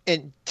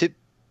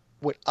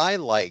what I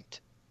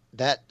liked,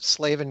 that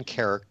Slavin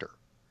character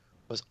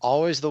was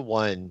always the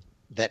one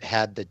that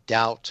had the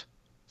doubt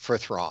for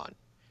Thrawn.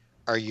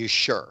 Are you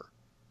sure?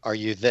 Are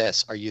you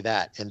this? Are you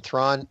that? And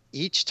Thrawn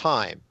each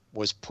time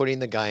was putting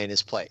the guy in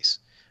his place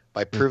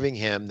by proving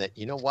him that,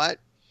 you know what?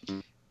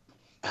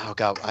 Oh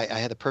God, I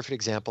had the perfect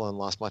example and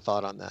lost my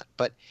thought on that.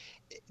 But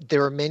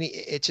there are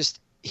many,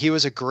 he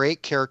was a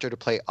great character to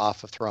play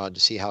off of Thrawn, to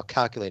see how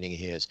calculating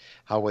he is,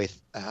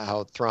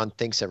 how Thrawn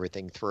thinks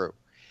everything through.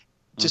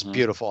 Just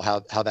beautiful how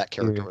that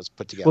character was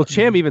put together. Well,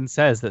 Cham even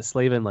says that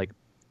Slavin like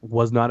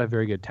was not a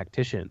very good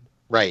tactician.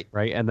 Right.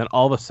 Right. And then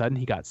all of a sudden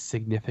he got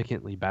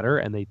significantly better,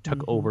 and they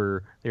took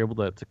over. They were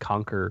able to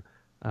conquer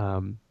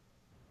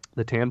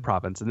the Tan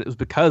province. And it was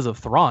because of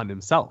Thrawn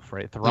himself.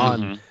 Right.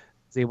 Thrawn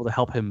was able to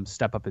help him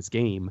step up his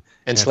game.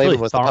 And Slavin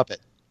really was the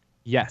puppet.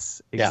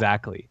 Yes,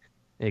 exactly.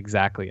 Yeah.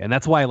 Exactly. And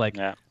that's why, like,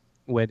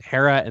 when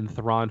Hera and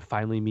Thrawn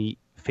finally meet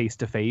face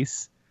to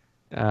face,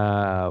 she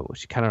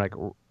kind of like,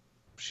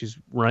 she's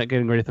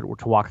getting ready to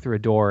walk through a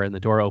door, and the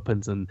door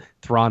opens, and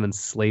Thrawn and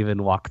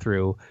Slavin walk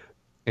through.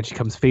 And she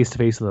comes face to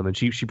face with them, and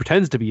she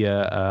pretends to be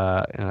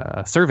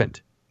a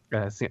servant,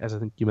 as I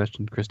think you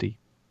mentioned, Christy.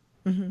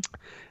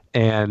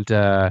 And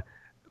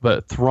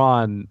but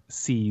Thrawn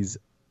sees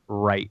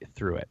right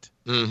through it,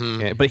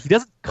 but he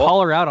doesn't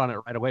call her out on it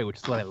right away, which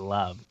is what I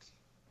loved.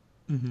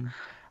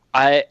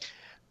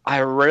 I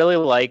really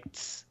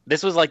liked.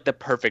 This was like the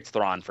perfect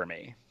Thrawn for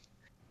me.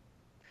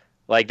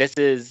 Like, this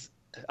is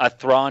a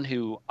Thrawn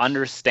who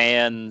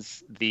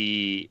understands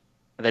the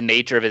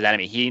nature of his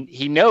enemy.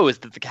 He knows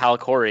that the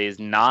Kalikori is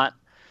not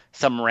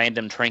some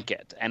random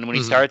trinket, and when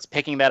he starts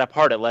picking that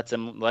apart, it lets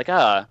him like,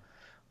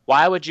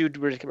 why would you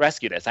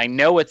rescue this? I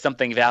know it's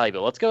something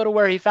valuable. Let's go to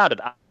where he found it.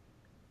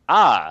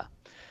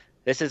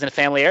 This isn't a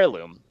family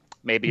heirloom.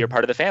 Maybe you're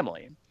part of the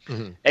family.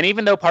 And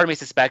even though part of me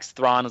suspects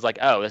Thrawn is like,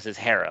 oh, this is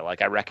Hera,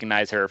 like I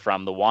recognize her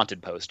from the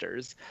Wanted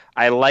posters,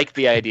 I like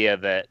the idea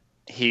that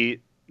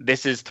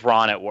this is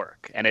Thrawn at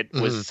work, and it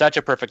was such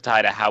a perfect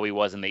tie to how he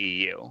was in the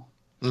EU.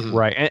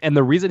 Right. And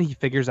the reason he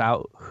figures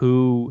out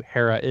who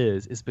Hera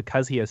is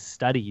because he has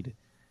studied.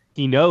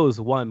 He knows,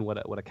 one, what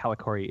a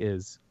Kalikori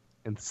is,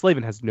 and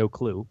Slavin has no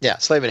clue. Yeah,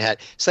 Slavin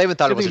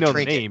thought it was a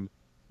trinket. Name.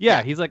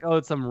 Yeah, he's like, oh,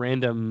 it's some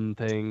random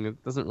thing.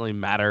 It doesn't really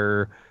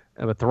matter.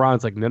 But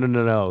Thrawn's like,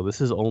 no.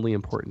 This is only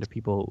important to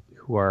people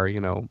who are, in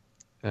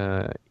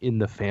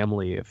the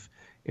family.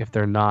 If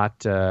they're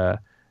not,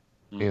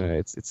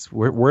 it's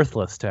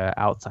worthless to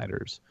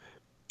outsiders.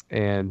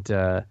 And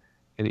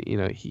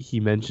he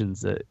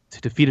mentions that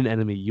to defeat an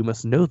enemy, you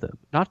must know them,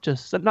 not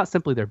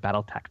simply their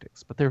battle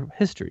tactics, but their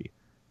history,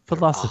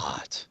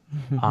 philosophy,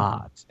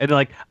 art. And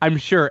like, I'm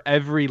sure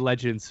every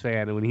Legends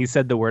fan, when he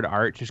said the word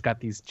art, just got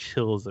these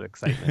chills of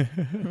excitement.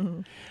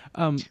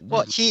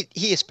 Well,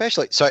 he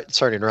especially sorry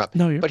to interrupt.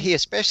 No, but he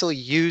especially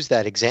used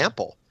that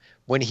example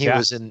when he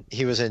was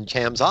in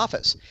Cham's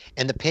office,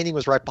 and the painting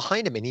was right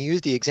behind him, and he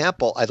used the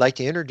example. I'd like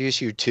to introduce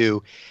you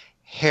to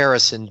Hera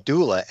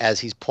Syndulla, as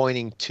he's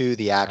pointing to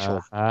the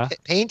actual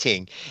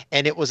painting,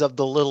 and it was of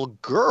the little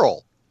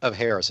girl of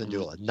Hera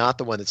Syndulla, not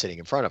the one that's sitting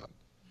in front of him.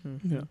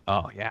 Yeah.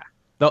 Oh yeah,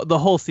 the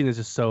whole scene is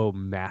just so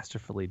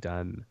masterfully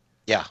done.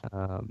 Yeah.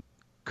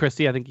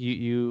 Christy, I think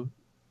you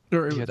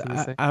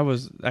I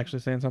was actually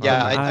saying something.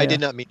 Yeah, I did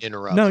not mean to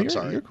interrupt. No, I'm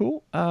sorry. You're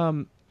cool.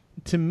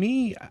 To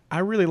me, I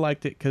really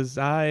liked it because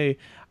I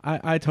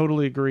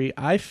totally agree.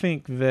 I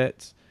think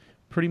that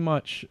pretty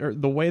much, or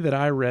the way that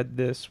I read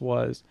this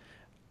was,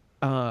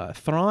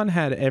 Thrawn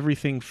had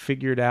everything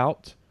figured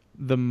out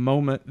the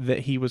moment that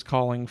he was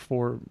calling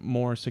for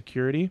more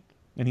security,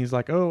 and he's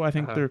like, "Oh, I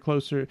think they're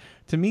closer."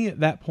 To me, at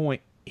that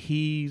point,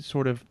 he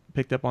sort of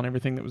picked up on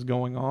everything that was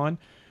going on.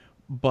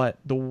 But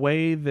the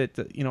way that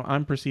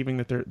I'm perceiving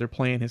that they're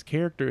playing his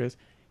character is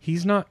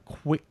he's not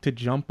quick to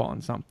jump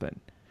on something.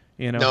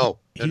 No.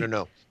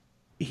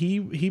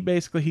 He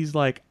basically, he's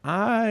like,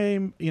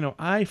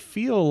 I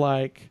feel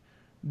like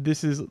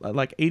this is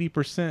like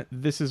 80%.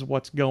 This is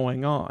what's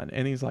going on,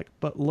 and he's like,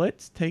 but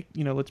let's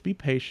be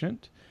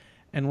patient,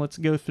 and let's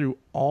go through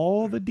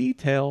all the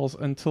details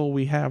until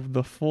we have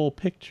the full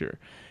picture,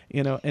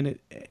 and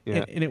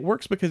it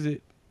works because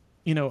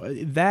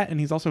that, and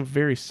he's also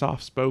very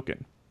soft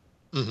spoken.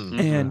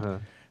 And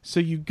so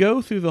you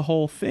go through the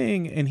whole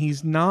thing, and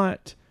he's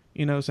not,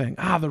 saying,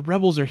 the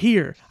rebels are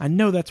here. I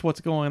know that's what's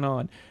going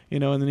on,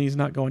 and then he's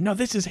not going, no,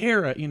 this is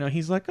Hera.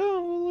 He's like,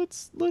 oh, well,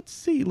 let's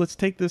see. Let's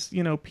take this,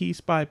 piece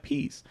by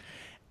piece.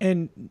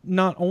 And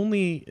not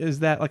only is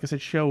that, like I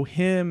said, show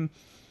him,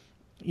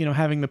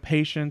 having the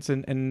patience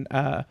and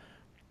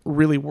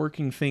really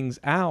working things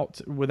out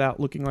without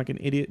looking like an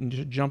idiot and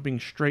just jumping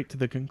straight to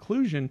the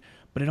conclusion,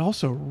 but it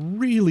also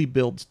really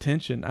builds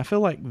tension. I feel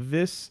like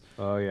this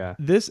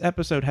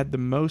episode had the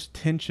most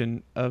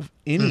tension of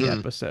any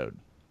episode.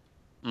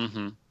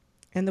 And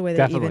the way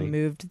they even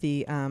moved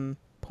the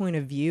point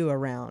of view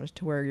around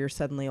to where you're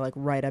suddenly like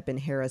right up in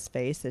Hera's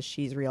face as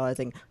she's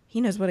realizing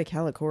he knows what a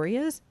Kalikori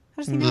is.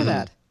 How does he know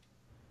that?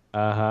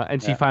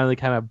 And she finally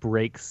kind of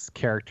breaks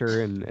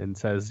character and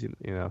says,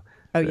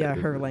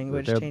 her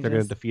language changes. They're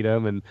going to defeat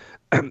him,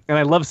 and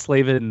I love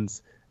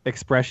Slavin's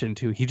expression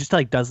too. He just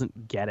like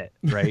doesn't get it,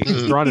 right?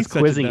 Thrawn is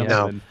quizzing him,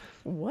 and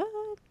what?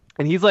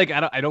 And he's like,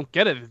 I don't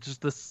get it. It's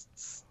just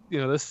this,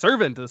 this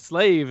servant, a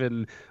slave,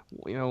 and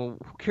who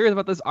cares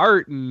about this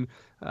art? And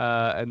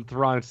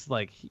Thrawn's just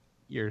like,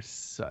 you're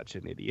such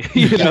an idiot,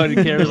 and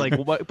he cares like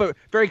what, but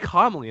very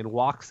calmly, and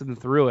walks him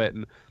through it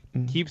and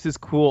keeps his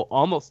cool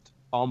almost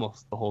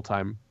the whole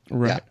time.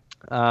 Right.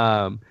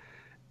 And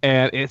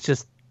it's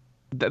just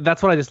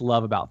that's what I just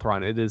love about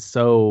Thrawn. It is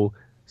so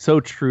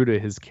true to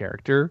his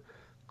character,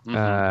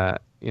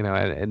 You know,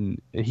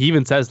 and he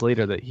even says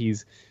later that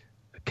he's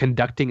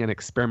conducting an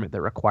experiment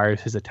that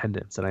requires his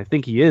attendance, and I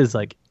think he is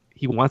like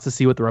he wants to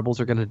see what the rebels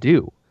are going to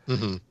do.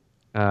 Mm-hmm.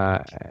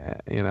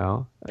 You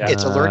know,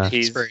 it's a learning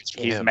he's experience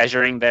for he's him.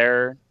 measuring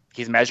their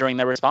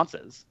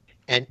responses.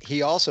 And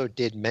he also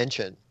did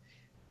mention,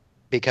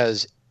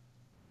 because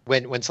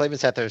when Slavin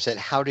sat there and said,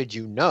 "How did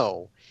you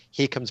know?"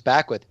 He comes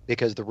back with,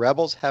 "Because the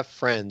rebels have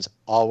friends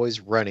always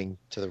running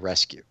to the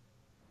rescue."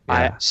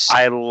 Yeah.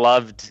 I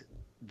loved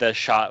the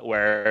shot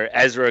where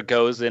Ezra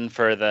goes in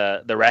for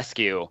the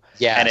rescue,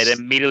 Yes. and it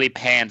immediately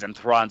pans, and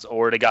Thrawn's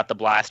already got the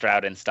blaster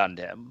out and stunned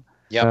him.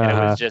 Yep. And it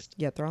was just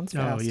Yeah, Thrawn's Oh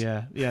fast.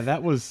 yeah,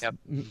 that was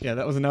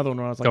that was another one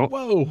where I was like, Don't-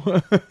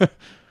 whoa.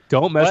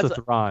 Don't mess What's-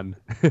 with Thrawn.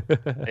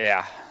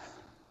 yeah.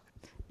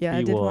 Yeah, I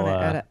He did want to will,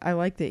 add. I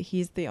like that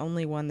he's the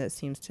only one that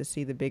seems to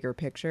see the bigger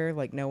picture.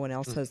 Like no one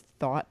else has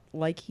thought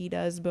like he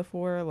does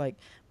before. Like,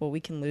 well, we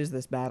can lose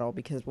this battle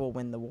because we'll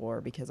win the war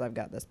because I've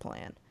got this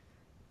plan.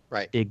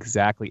 Right.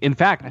 Exactly. In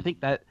fact, I think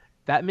that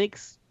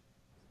makes,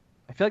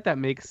 I feel like that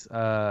makes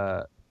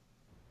Filoni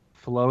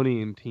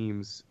and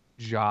team's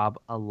job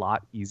a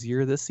lot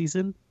easier this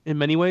season in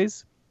many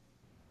ways.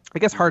 I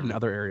guess hard in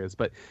other areas,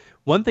 but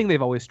one thing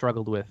they've always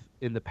struggled with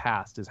in the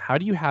past is how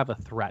do you have a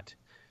threat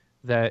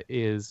that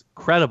is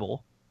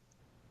credible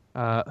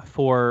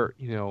for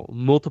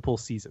multiple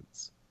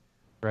seasons,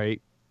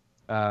 right?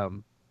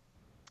 In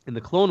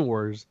the Clone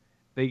Wars,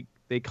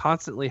 they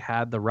constantly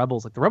had the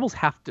rebels. Like the rebels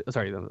have to.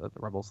 Sorry, the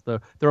rebels. The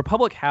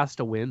Republic has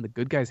to win. The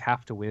good guys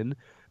have to win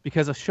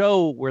because a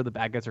show where the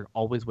bad guys are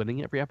always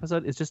winning every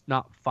episode is just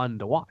not fun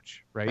to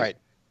watch, right? Right.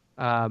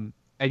 And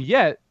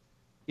yet,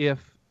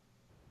 if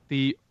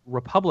the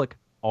Republic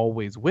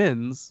always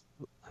wins,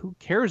 who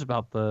cares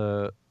about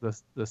the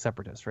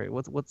Separatists, right?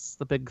 What's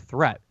the big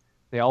threat?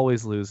 They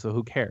always lose, so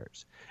who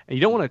cares? And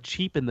you don't want to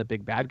cheapen the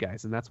big bad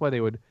guys, and that's why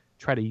they would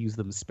try to use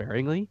them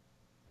sparingly.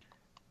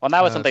 Well,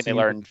 that was something so they you-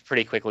 learned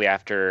pretty quickly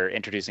after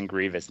introducing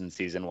Grievous in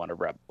season 1 of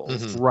Rebels.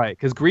 Mhm. Right,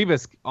 because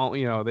Grievous,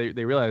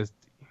 they realized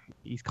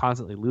he's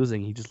constantly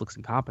losing. He just looks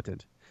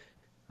incompetent.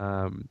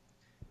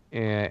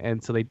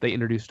 And so they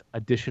introduced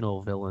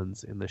additional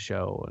villains in the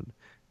show and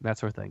that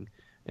sort of thing.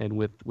 And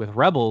with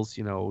Rebels,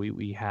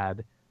 we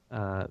had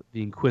the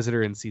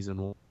Inquisitor in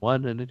season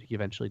 1, and he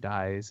eventually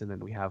dies. And then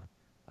we have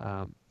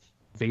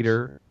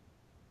Vader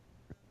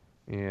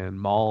and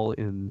Maul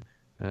in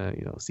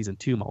season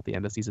 2, Maul at the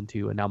end of season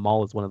 2, and now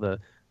Maul is one of the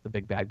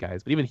big bad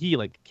guys. But even he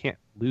can't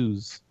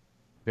lose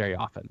very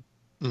often.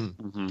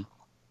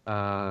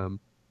 Mm-hmm.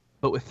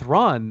 But with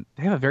Thrawn,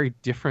 they have a very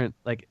different.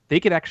 They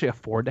could actually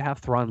afford to have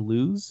Thrawn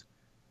lose,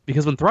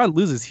 because when Thrawn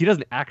loses, he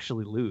doesn't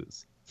actually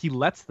lose. He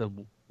lets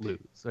them lose,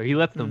 or he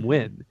lets them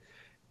win,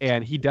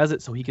 and he does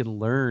it so he can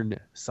learn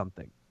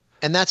something.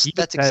 And that's He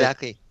said-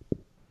 exactly.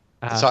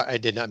 Uh, Sorry, I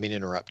did not mean to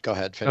interrupt. Go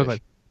ahead. Finish. go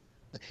ahead.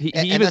 He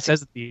And even that's-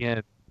 says at the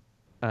end,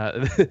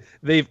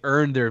 they've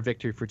earned their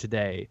victory for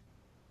today.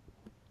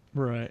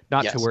 Right.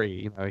 Not Yes. to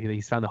worry,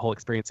 he's found the whole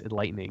experience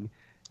enlightening,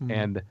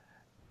 and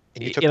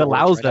And you it took the words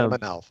allows right out of them-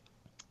 my mouth.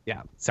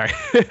 yeah, sorry.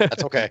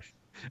 That's okay.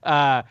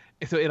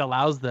 So it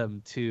allows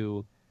them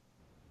to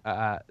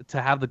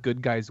have the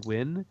good guys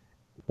win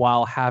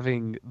while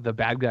having the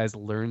bad guys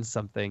learn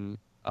something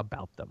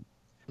about them.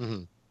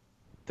 Mhm.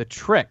 The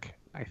trick,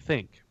 I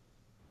think,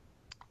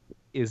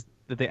 is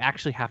that they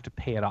actually have to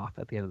pay it off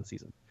at the end of the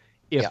season.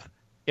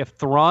 If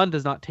Thrawn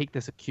does not take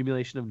this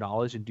accumulation of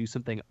knowledge and do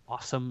something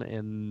awesome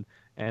and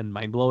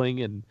mind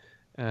blowing and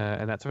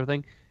that sort of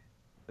thing,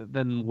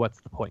 then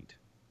what's the point,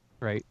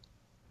 right?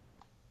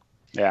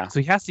 Yeah. So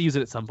he has to use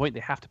it at some point.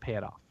 They have to pay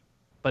it off.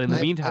 But in the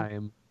I-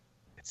 meantime,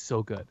 it's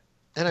so good.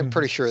 And I'm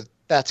pretty sure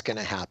that's going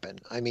to happen.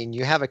 I mean,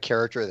 you have a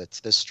character that's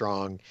this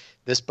strong,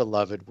 this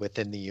beloved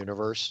within the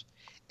universe,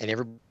 and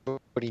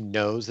everybody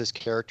knows this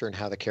character and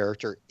how the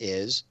character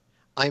is.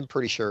 I'm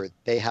pretty sure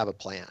they have a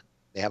plan.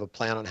 They have a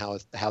plan on how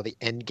the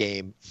end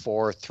game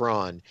for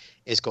Thrawn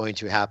is going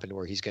to happen,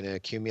 where he's going to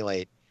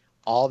accumulate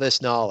all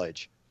this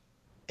knowledge,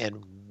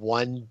 and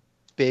one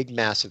big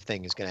massive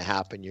thing is going to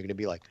happen. You're going to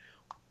be like,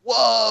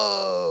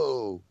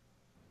 whoa!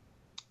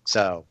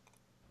 So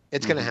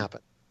it's going to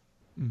happen.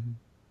 Mhm.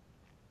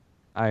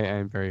 I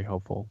am very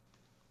hopeful.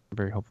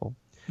 Very hopeful.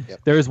 Yep.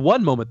 There is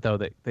one moment though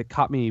that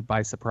caught me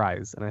by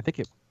surprise, and I think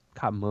it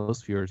caught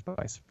most viewers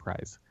by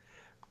surprise.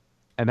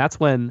 And that's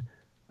when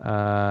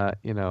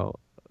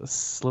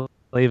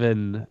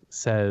Slavin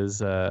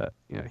says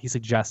he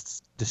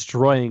suggests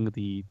destroying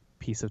the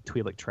piece of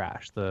Twi'lek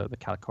trash, the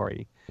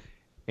Kalikori.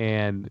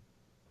 And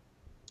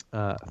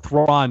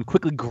Thrawn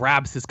quickly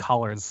grabs his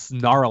collar and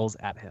snarls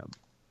at him.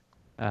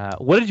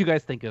 What did you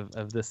guys think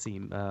of this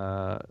scene,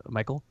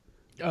 Michael?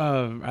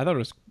 I thought it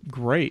was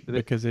great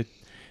because it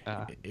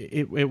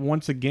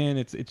once again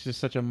it's just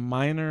such a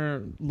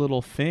minor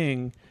little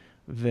thing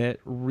that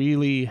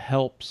really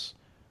helps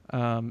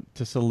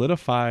to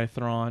solidify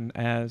Thrawn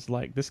as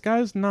this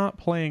guy's not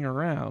playing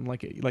around,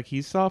 like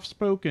he's soft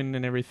spoken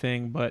and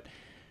everything, but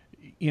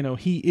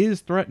he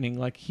is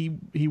threatening,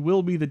 he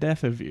will be the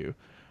death of you.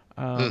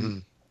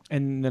 And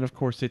then of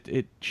course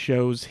it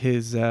shows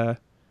his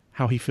how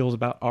how he feels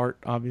about art,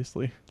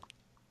 obviously.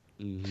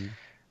 Mm-hmm.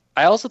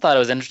 I also thought it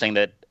was interesting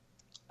that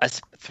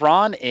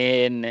Thrawn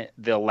in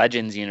the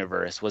Legends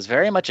universe was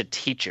very much a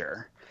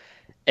teacher,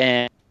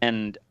 and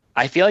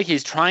I feel like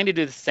he's trying to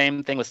do the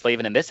same thing with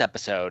Slavin in this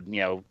episode.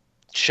 You know,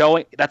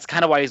 showing that's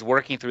kind of why he's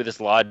working through this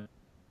logic.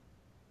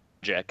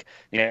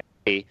 You know,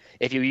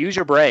 if you use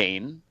your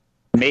brain,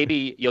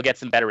 maybe you'll get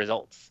some better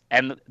results.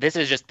 And this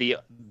is just the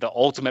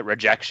ultimate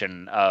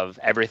rejection of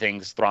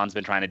everything Thrawn's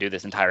been trying to do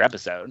this entire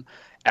episode.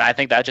 And I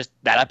think that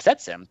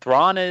upsets him.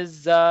 Thrawn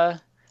is I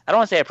don't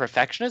want to say a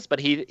perfectionist, but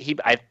I think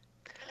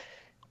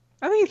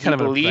he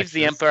believes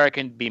the Empire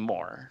can be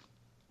more.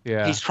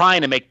 Yeah, he's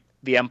trying to make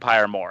the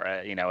Empire more.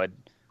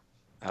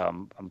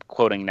 I'm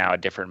quoting now a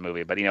different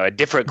movie, but a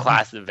different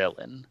class of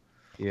villain.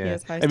 Yeah,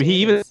 I mean, he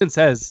even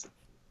says,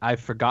 "I've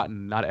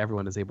forgotten not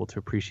everyone is able to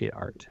appreciate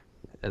art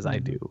as I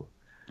do."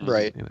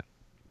 Right.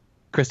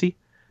 Christy?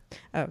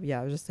 Oh yeah,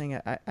 I was just saying.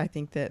 I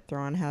think that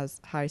Thrawn has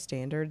high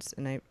standards,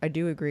 and I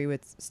do agree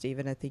with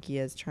Steven. I think he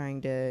is trying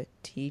to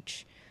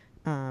teach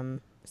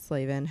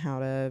Slavin how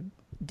to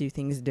do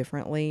things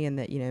differently, and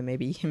that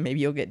maybe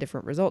you'll get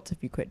different results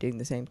if you quit doing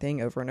the same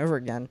thing over and over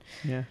again.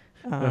 Yeah.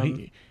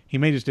 He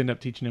may just end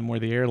up teaching him where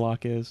the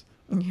airlock is.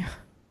 Yeah.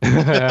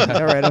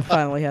 All right, I've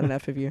finally had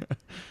enough of you.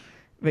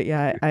 But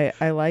yeah,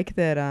 I like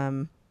that. I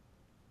don't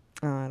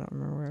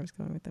remember where I was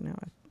going with it now.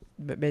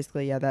 But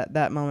basically, yeah,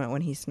 that moment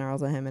when he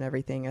snarls at him and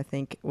everything, I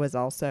think was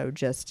also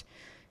just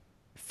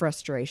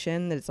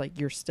frustration that it's like,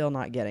 you're still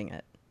not getting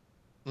it.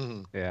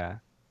 Mm-hmm. Yeah.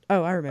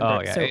 Oh, I remember.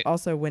 Oh, yeah. So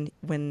also when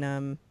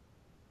well,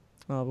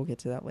 we'll get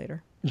to that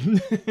later. Feel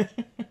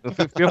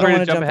free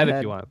to jump ahead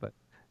if you want, but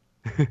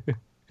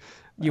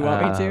you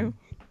want me to?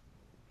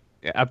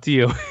 Yeah, up to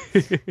you.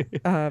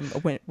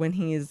 When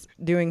he's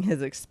doing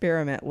his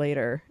experiment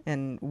later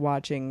and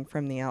watching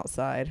from the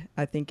outside,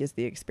 I think is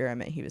the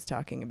experiment he was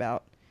talking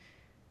about.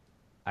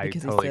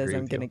 Because he says,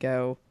 I'm going to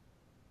go,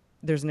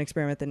 there's an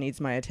experiment that needs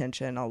my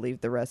attention. I'll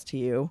leave the rest to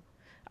you.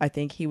 I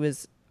think he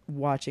was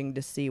watching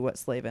to see what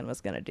Slavin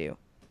was going to do.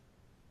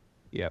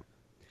 Yep.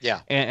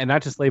 Yeah. And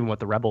not just Slavin, what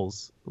the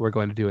rebels were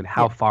going to do and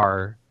how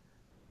far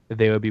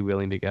they would be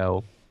willing to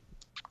go.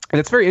 And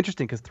it's very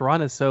interesting because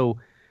Thrawn is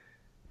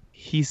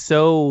he's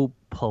so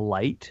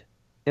polite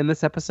in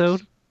this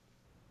episode.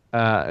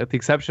 At the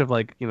exception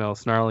of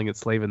snarling at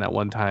Slavin that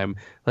one time.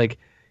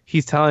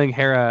 He's telling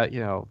Hera,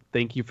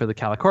 thank you for the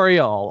Kalikori.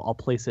 I'll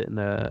place it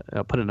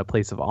put it in a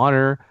place of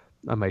honor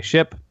on my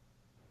ship.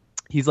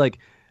 He's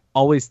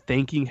always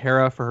thanking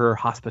Hera for her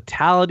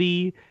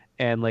hospitality,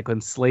 and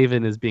when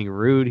Slavin is being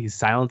rude, he's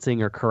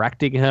silencing or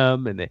correcting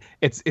him, and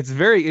it's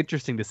very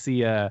interesting to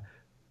see the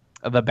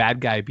bad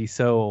guy be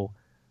so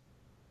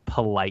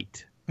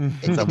polite in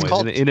some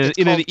ways,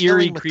 in an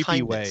eerie,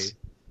 creepy way.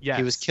 Yeah,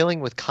 he was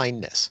killing with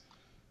kindness.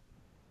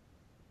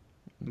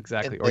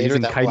 Exactly, or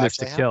using kindness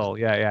to kill.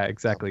 Yeah,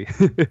 exactly.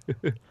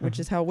 Which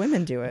is how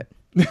women do it.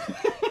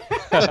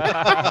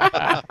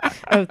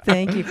 Oh,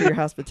 thank you for your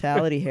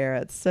hospitality, Hera.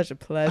 It's such a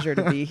pleasure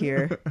to be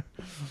here.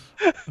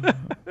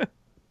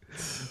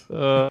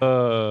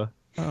 So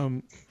I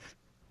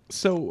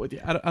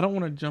don't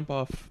want to jump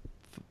off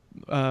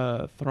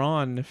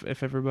Thrawn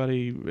if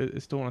everybody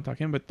still want to talk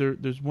him, but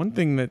there's one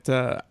thing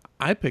that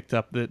I picked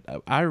up that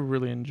I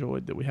really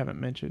enjoyed that we haven't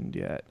mentioned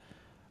yet.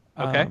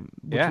 Okay.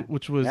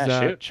 Which was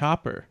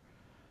Chopper.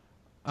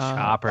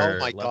 Chopper. Oh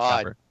my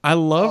God. Chopper. I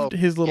loved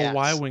his little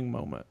Y-wing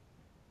moment.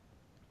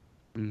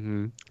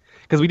 Mm-hmm.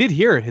 Because we did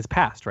hear his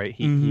past, right?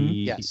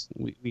 Yes.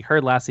 We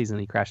heard last season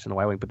he crashed in a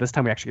Y-wing, but this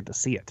time we actually get to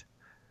see it.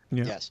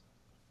 Yeah. Yes.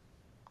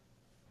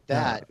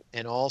 That,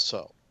 and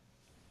also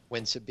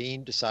when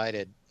Sabine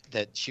decided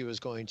that she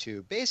was going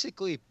to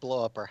basically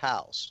blow up her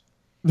house,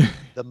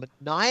 the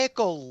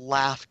maniacal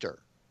laughter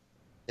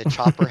that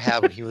Chopper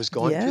had when he was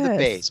going through the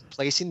base,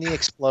 placing the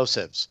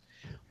explosives,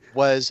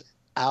 was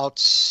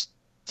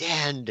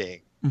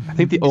outstanding. I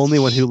think the only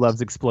one who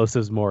loves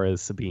explosives more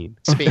is Sabine.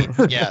 Sabine,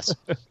 yes.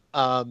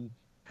 But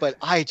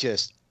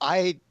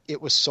it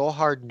was so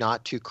hard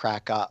not to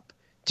crack up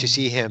to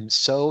see him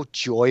so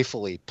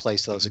joyfully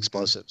place those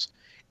explosives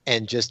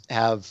and just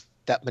have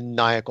that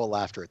maniacal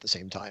laughter at the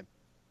same time.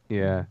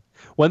 Yeah.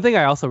 One thing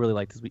I also really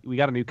liked is we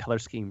got a new color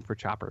scheme for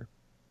Chopper.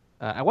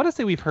 I want to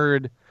say we've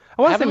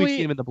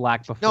seen him in the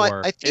black before. No,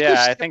 I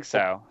think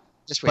so.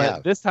 Yes, we but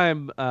have. This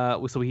time,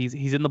 so he's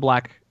in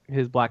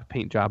his black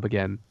paint job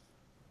again,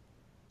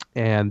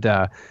 and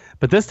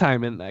but this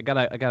time, and I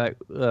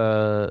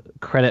gotta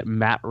credit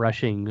Matt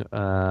Rushing,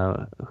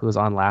 who was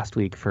on last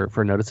week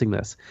for noticing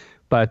this,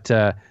 but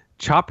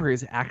Chopper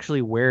is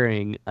actually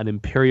wearing an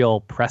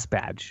Imperial press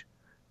badge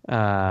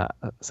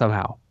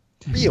somehow.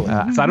 Really?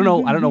 So I don't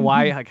know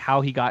why, how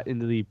he got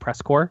into the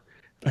press corps.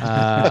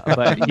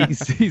 But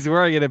he's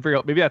wearing an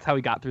Imperial. Maybe that's how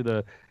he got through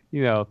the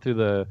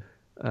into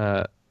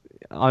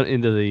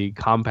the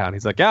compound.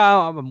 He's like,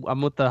 yeah,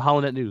 I'm with the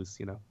Holonet News.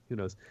 Who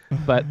knows?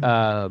 But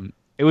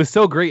it was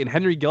so great, and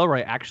Henry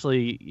Gilroy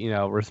actually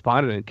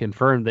responded and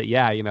confirmed that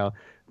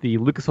the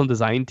Lucasfilm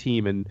design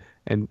team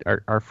and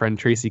our friend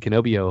Tracy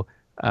Canobio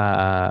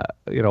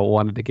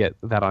wanted to get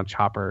that on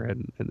Chopper,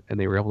 and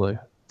they were able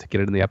to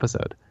get it in the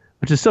episode,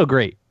 which is so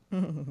great.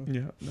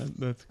 Yeah,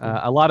 that's cool.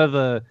 A lot of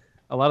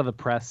the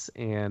press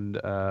and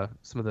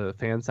some of the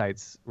fan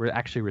sites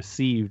actually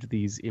received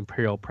these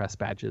Imperial Press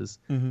badges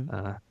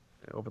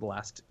over the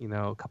last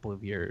couple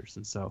of years,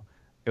 and so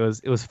it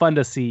was fun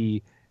to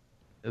see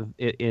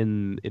it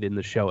in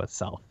the show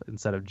itself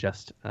instead of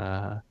just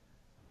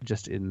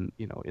in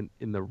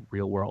the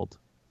real world.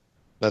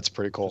 That's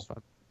pretty cool.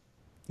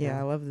 Yeah,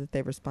 I love that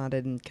they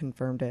responded and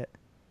confirmed it.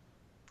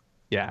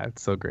 Yeah,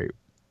 it's so great.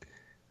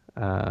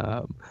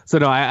 So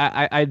no,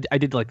 I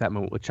did like that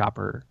moment with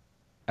Chopper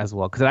as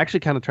well, because it actually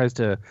kind of tries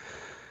to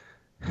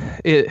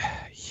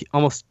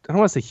almost, I don't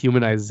want to say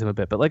humanizes him a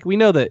bit, but like we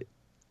know that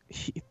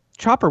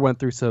Chopper went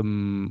through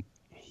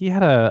he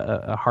had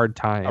a hard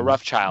time, A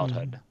rough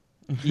childhood.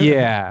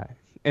 Yeah,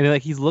 and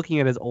like he's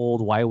looking at his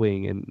old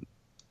Y-wing, and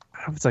I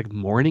don't know if it's like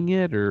mourning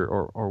it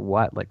or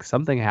what. Like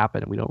something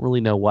happened, and we don't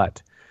really know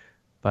what.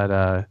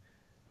 But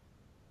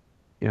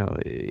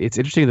it's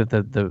interesting that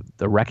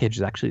the wreckage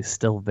is actually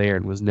still there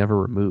and was never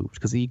removed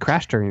because he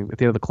crashed at the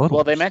end of the Clone Wars.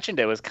 Well, they mentioned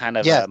it was kind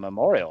of a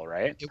memorial,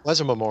 right? It was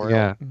a memorial.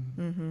 Yeah.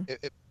 Mm-hmm.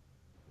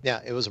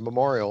 It was a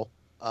memorial,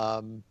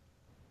 and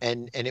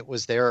it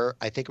was there.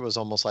 I think it was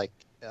almost like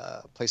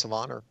a place of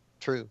honor.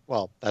 True.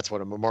 Well, that's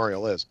what a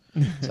memorial is.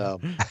 So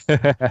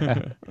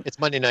it's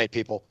Monday night,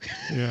 people.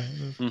 Yeah.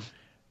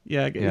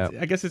 Yeah,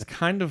 I guess it's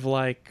kind of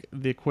like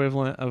the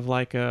equivalent of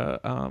like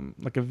a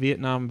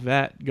Vietnam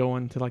vet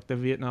going to like the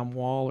Vietnam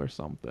Wall or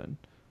something.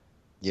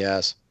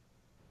 Yes.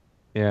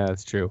 Yeah,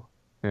 that's true.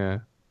 Yeah.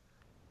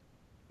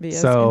 But yeah,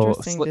 So,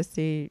 it's interesting to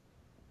see,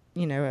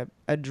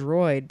 a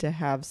droid to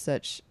have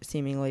such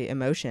seemingly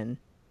emotion.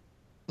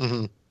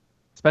 Mm-hmm.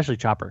 Especially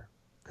Chopper,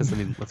 because I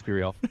mean, let's be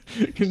real.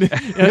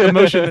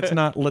 Emotion that's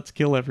not let's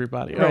kill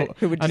everybody. Right. Oh,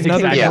 Who would just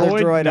another take another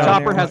droid? droid No. out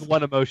Chopper there. has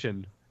one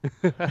emotion,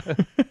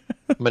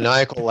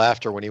 Maniacal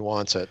laughter when he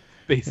wants it.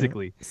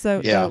 basically.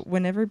 So Yeah.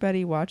 when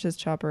everybody watches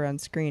Chopper on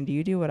screen, do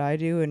you do what I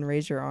do and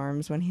raise your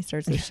arms when he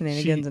starts his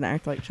shenanigans and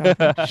act like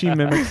Chopper? She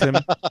mimics him.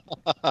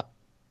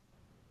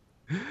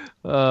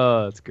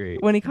 Oh, that's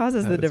great. When he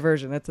causes the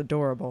diversion, it's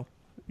adorable.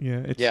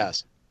 Yeah.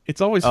 Yes. It's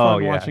always Oh,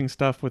 fun yeah. watching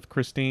stuff with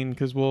Christine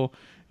because we'll,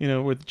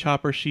 with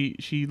Chopper,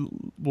 she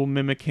will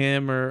mimic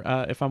him, or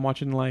if I'm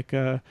watching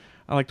I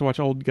like to watch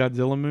old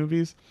Godzilla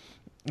movies,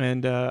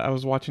 and I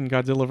was watching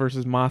Godzilla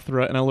versus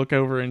Mothra, and I look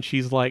over and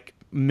she's like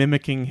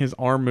mimicking his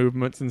arm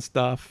movements and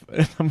stuff,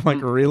 and I'm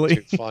like, really?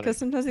 Too funny. Because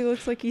sometimes he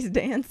looks like he's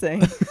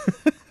dancing,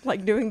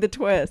 like doing the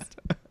twist.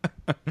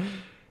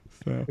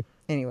 So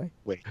Anyway,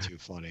 Way too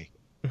funny.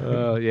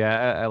 Oh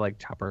yeah, I like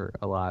Chopper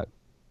a lot.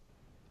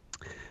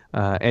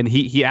 And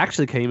he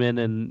actually came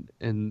in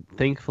and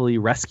thankfully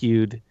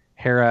rescued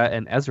Hera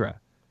and Ezra,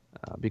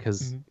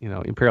 because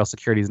Imperial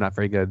security is not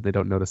very good. They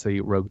don't notice a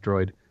rogue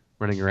droid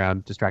running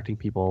around distracting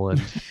people, and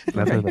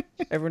that sort of thing.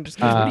 everyone just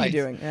goes, "What are you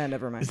doing?"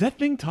 Never mind. is that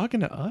thing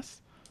talking to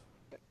us?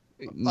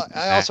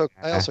 I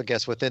also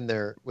guess within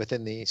the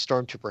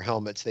stormtrooper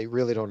helmets, they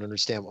really don't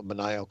understand what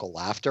maniacal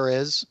laughter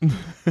is.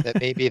 That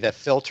may be the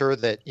filter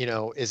that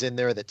is in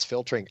there that's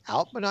filtering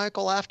out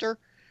maniacal laughter.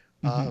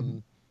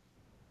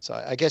 So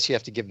I guess you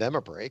have to give them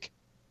a break.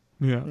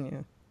 Yeah.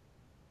 Yeah.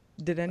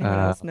 Did anyone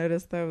else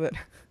notice though that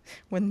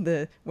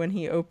when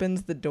he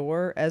opens the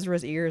door,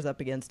 Ezra's ear is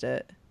up against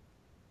it?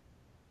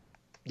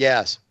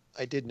 Yes,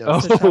 I did Oh,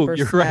 notice. So Chopper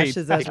you're right.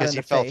 smashes Ezra Because in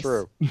he the fell face.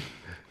 through.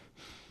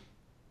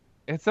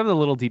 It's some of the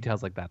little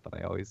details like that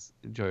I always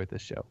enjoy with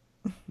this show.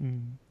 But it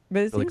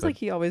Really seems good. like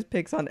he always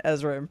picks on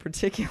Ezra in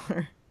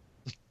particular.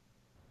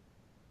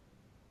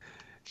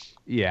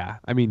 Yeah,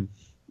 I mean,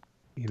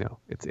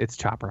 it's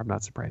Chopper. I'm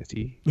not surprised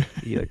he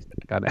like,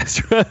 got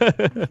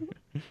Ezra.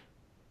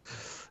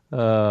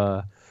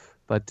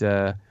 But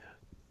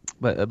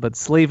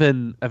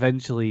Slavin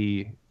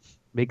eventually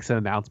makes an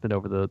announcement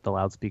over the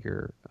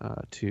loudspeaker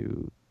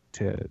to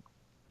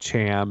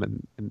Cham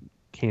and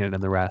Kanan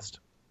and the rest,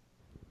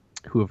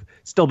 who have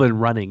still been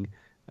running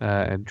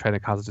and trying to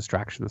cause a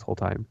distraction this whole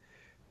time.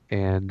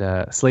 And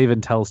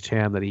Slavin tells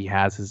Cham that he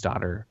has his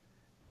daughter,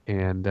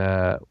 and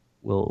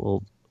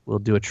we'll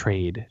do a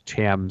trade,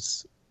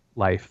 Cham's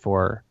life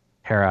for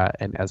Hera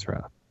and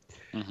Ezra.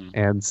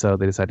 And so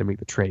they decide to make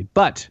the trade.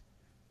 But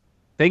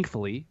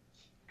thankfully,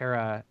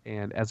 Hera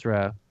and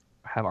Ezra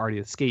have already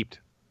escaped,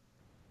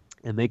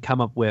 and they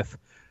come up with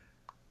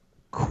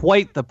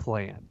quite the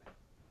plan.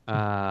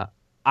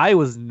 I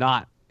was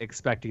not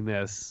expecting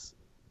this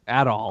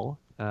at all.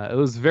 It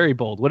was very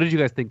bold. What did you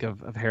guys think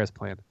of Hera's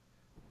plan?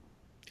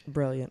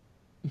 Brilliant.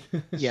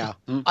 Yeah,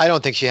 I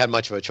don't think she had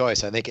much of a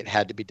choice. I think it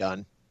had to be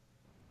done.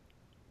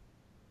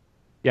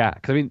 Yeah,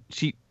 because I mean,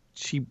 she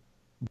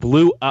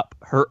blew up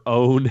her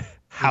own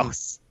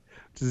house,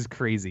 which is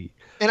crazy.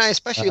 And I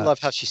especially love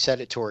how she said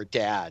it to her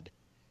dad.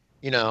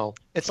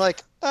 It's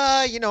like,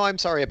 I'm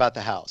sorry about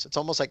the house. It's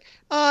almost like,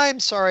 I'm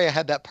sorry I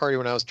had that party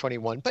when I was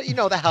 21, but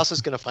the house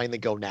is going to finally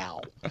go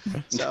now.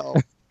 So,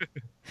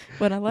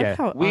 But I love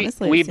how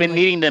honestly we've been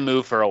needing to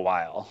move for a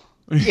while.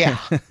 yeah,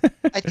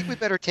 I think we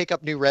better take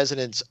up new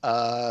residents.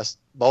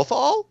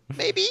 Bothall,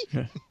 maybe.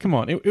 Come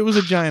on, it was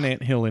a giant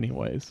anthill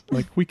anyways.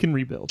 Like we can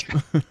rebuild.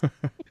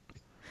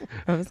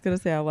 I was gonna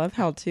say I love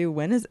how too.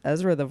 When is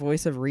Ezra the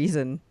voice of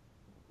reason?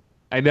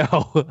 I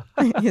know.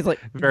 He's like,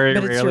 Very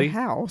but rarely. it's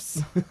your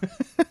house.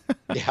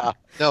 Yeah,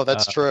 no,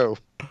 that's true.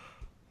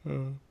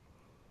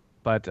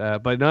 But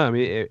no, I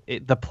mean,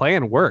 the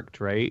plan worked,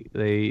 right?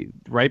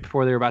 Right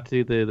before they were about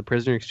to do the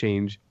prisoner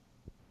exchange,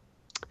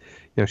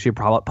 she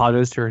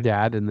apologized to her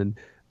dad and then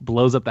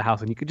blows up the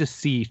house, and you could just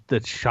see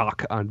the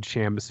shock on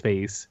Cham's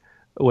face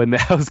when the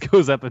house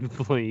goes up in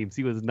flames.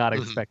 He was not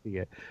expecting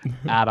it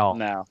at all.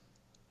 No.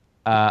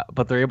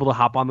 But they're able to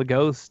hop on the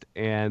Ghost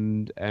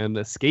and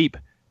escape,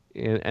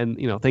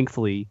 and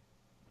thankfully,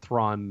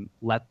 Thrawn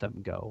let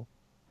them go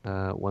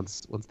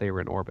once they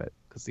were in orbit,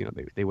 because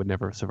they would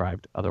never have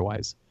survived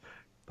otherwise.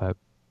 But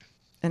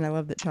And I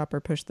love that Chopper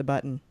pushed the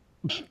button.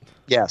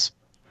 Yes.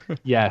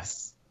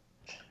 yes.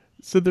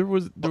 So there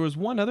was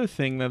one other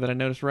thing though that I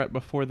noticed right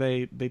before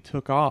they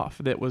took off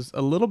that was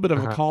a little bit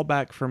of a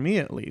callback for me,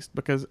 at least,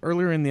 because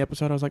earlier in the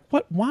episode I was like,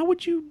 "What? Why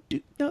would you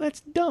do? No,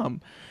 that's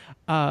dumb."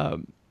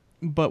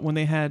 But when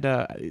they had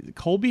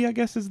Colby, I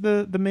guess is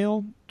the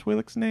male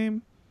Twi'lek's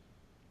name.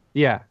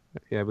 Yeah,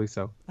 I believe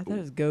so. I thought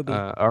it was Gobi.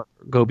 Or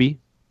Gobi.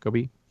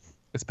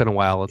 It's been a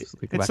while. Let's go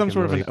It's back some and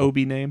sort of an really-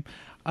 Obi name.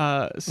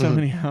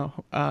 Anyhow,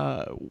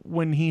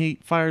 when he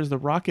fires the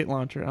rocket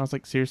launcher, I was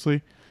like,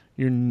 seriously,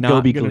 you're not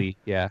Gobi gonna... Glee,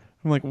 yeah.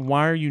 I'm like,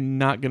 why are you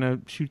not gonna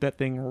shoot that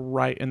thing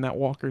right in that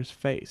walker's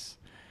face?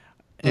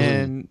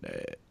 And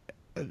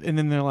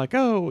then they're like,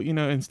 oh,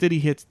 instead he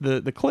hits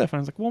the cliff. And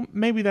I was like, well,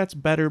 maybe that's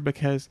better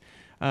because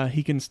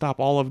he can stop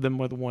all of them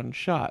with one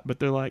shot. But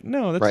they're like,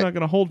 no, that's not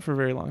going to hold for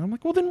very long. I'm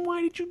like, well, then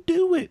why did you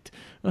do it?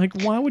 Like,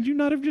 why would you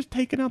not have just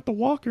taken out the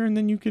walker and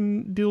then you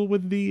can deal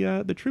with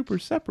the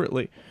troopers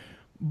separately?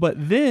 But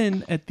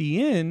then at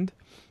the end,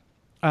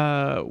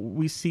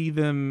 we see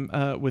them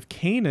with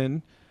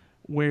Kanan,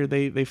 where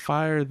they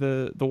fire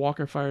the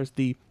walker fires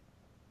the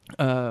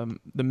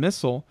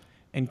missile,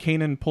 and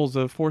Kanan pulls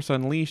a Force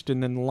Unleashed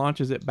and then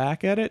launches it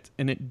back at it,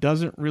 and it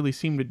doesn't really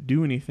seem to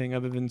do anything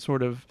other than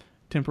sort of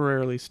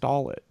temporarily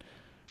stall it.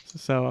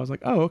 So I was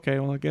like, oh, okay,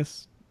 well, I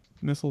guess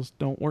missiles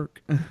don't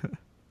work.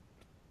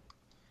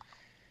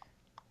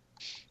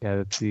 Yeah,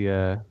 that's the.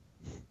 I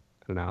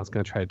don't know. I was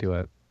gonna try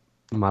to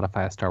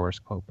modify a Star Wars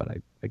quote, but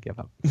I give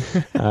up.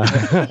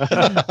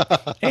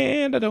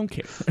 And I don't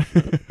care.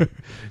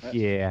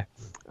 Yeah.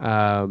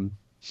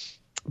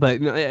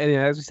 But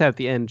as we said at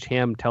the end,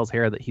 Cham tells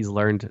Hera that he's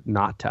learned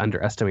not to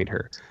underestimate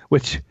her,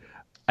 which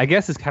I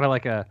guess is kind of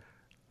like a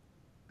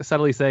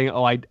subtly saying,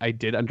 "Oh, I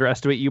did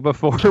underestimate you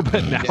before,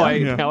 but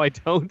now I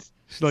don't."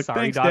 She's like, Sorry,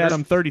 thanks, daughter. Dad,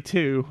 I'm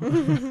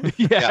 32.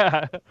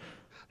 Yeah.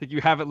 Like you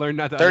haven't learned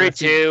not to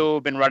 32,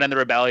 been running the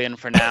rebellion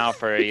for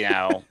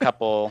a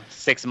couple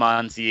 6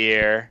 months, a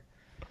year.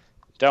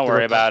 Don't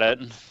worry about it.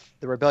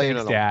 The rebellion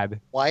Thanks, on a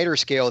Dad. wider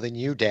scale than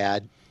you,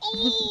 Dad.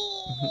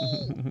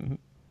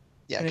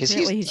 Yeah, And because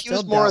apparently he he still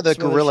was more of the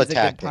doubts whether guerrilla she's a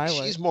good tactic.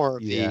 pilot. She's more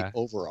of Yeah. the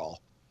overall.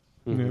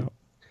 Mhm.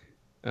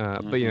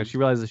 But she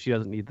realizes she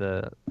doesn't need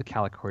the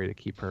Calicori to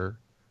keep her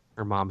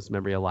mom's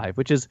memory alive,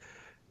 which is,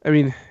 I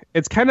mean,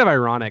 it's kind of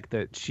ironic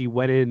that she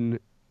went in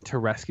to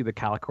rescue the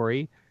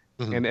Calicori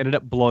and ended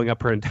up blowing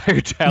up her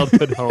entire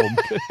childhood home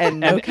And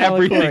no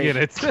everything Calicori. in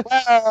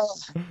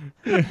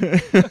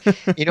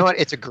it. You know what?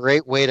 It's a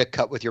great way to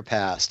cut with your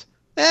past.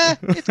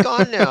 It's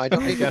gone now. I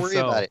don't need to guess worry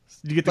so. about it.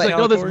 Did you get the It's like,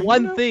 no, there's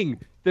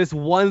Calicori?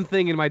 one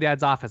thing in my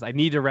dad's office. I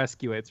need to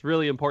rescue it. It's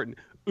really important.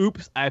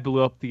 Oops, I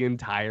blew up the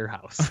entire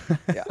house.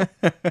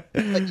 But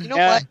you know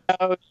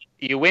what?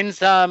 You win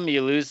some,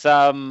 you lose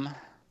some.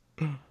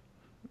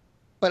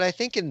 But I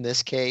think in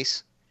this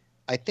case,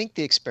 I think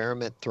the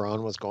experiment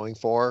Thrawn was going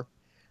for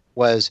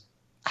was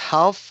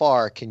how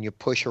far can you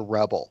push a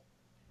rebel?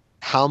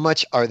 How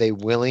much are they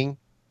willing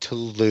to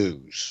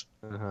lose?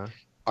 Uh-huh.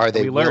 Are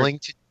they We learned. willing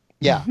to?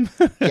 Yeah.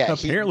 Yeah.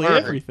 he Apparently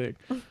learned. everything.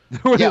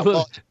 Yeah,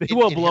 well, they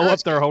will in blow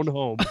Hera's up their own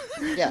home.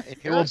 Yeah. in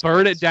They will Hera's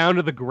burn case, it down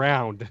to the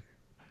ground.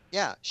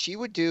 Yeah. She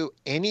would do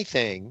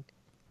anything,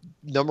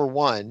 number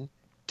one,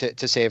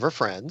 to save her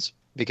friends,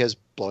 because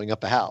blowing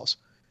up a house.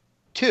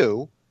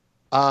 Two,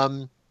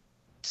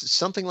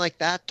 something like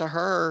that to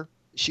her,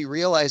 she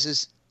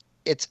realizes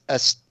it's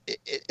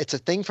a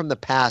thing from the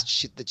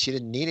past that she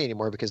didn't need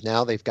anymore, because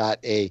now they've got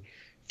a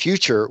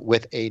future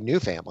with a new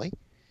family.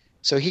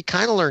 So he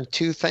kind of learned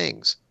two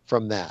things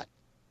from that.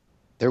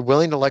 They're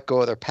willing to let go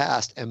of their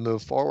past and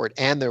move forward,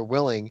 and they're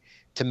willing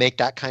to make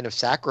that kind of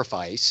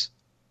sacrifice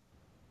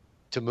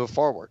to move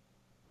forward.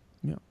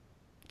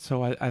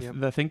 So I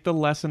think the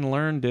lesson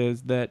learned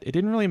is that it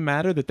didn't really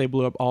matter that they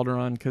blew up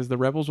Alderaan, because the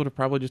rebels would have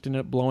probably just ended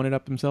up blowing it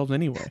up themselves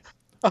anyway.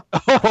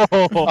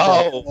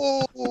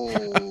 Oh,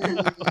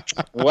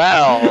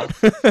 well.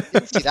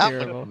 Didn't see that one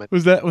Terrible. coming.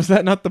 Was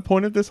that not the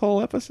point of this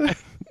whole episode?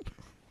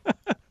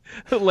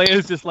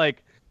 Leia's just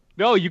like,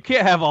 no, you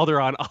can't have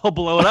Alderaan. I'll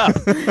blow it up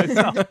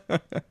myself.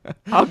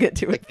 I'll get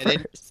to it Like,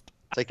 it first.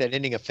 It's like that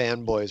ending of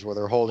Fanboys where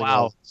they're holding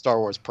Wow. all Star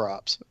Wars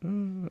props.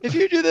 If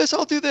you do this,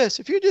 I'll do this.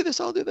 If you do this,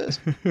 I'll do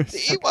this. The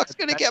Ewok's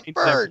going to That get changes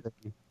burned.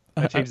 everything.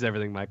 That changes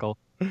everything, Michael.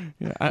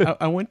 Yeah,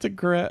 I went to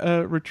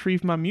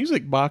retrieve my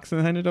music box and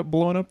I ended up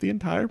blowing up the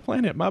entire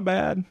planet. My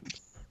bad.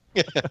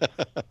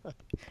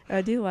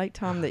 I do like,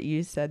 Tom, that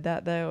you said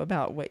that, though,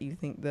 about what you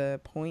think the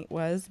point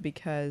was,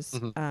 because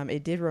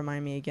it did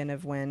remind me again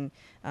of when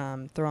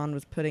Thrawn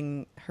was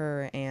putting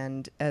her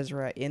and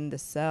Ezra in the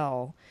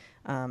cell,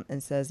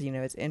 and says,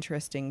 it's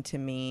interesting to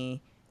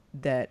me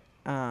that,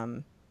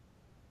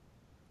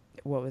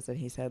 what was it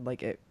he said?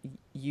 Like,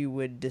 you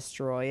would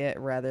destroy it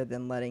rather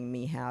than letting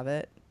me have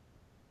it.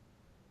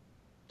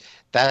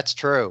 That's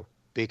true,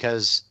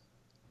 because,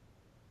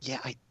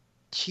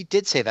 she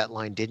did say that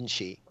line, didn't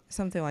she?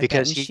 Something like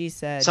Because that. And she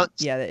said,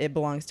 that it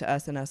belongs to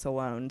us and us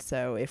alone.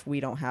 So if we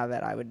don't have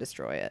it, I would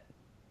destroy it.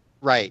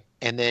 Right.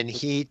 And then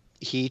he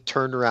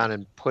turned around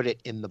and put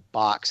it in the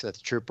box that the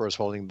trooper was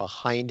holding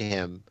behind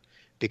him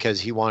because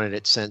he wanted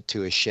it sent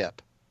to his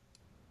ship.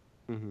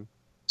 Mm-hmm.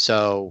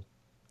 So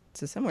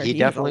somewhere he he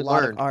definitely has a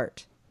lot learned. of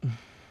art.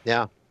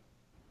 Yeah.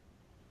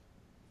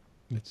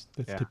 That's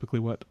typically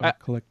what art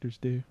collectors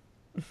do.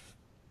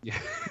 Yeah.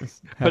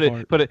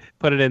 Put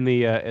Put it in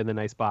the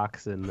nice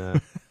box,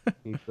 and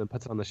he then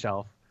puts it on the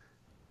shelf.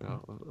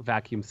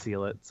 Vacuum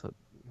seal it. So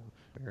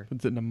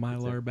puts it in a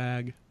Mylar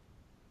bag.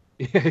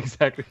 Yeah,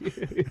 exactly.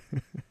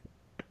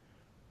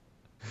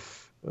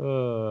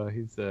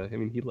 He's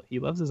he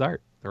loves his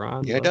art.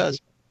 Thrawn. Yeah, he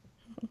does.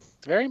 It's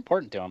very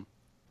important to him.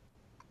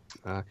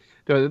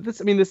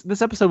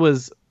 This episode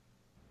was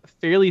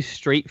fairly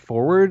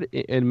straightforward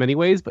in many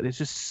ways, but it's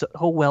just so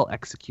well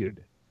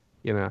executed,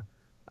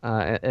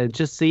 and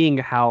just seeing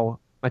how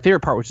my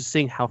favorite part was just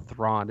seeing how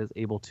Thrawn is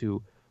able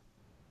to,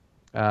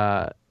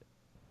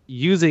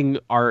 using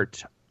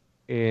art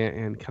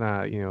and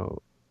kind of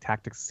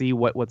tactics, see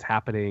what's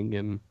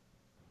happening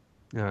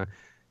and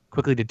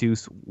quickly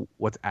deduce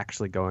what's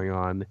actually going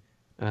on,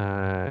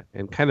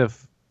 and kind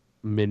of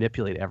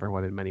manipulate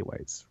everyone in many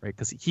ways, right?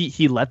 Because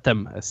he let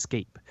them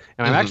escape,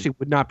 and I actually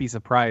would not be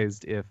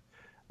surprised if,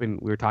 we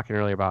were talking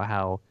earlier about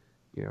how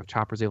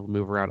Chopper's able to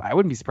move around. I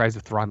wouldn't be surprised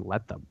if Thrawn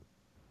let them,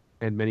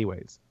 in many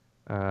ways,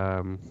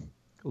 kind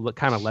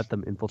of let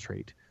them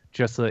infiltrate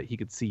just so that he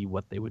could see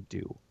what they would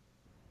do.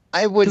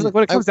 I wouldn't.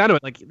 When it comes down to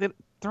it,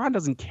 Thrawn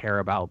doesn't care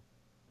about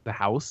the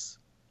house,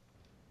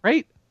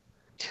 right?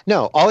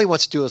 No, all he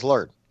wants to do is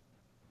learn.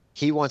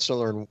 He wants to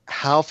learn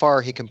how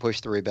far he can push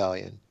the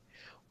rebellion.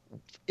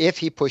 If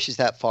he pushes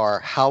that far,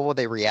 how will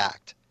they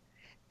react?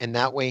 And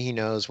that way he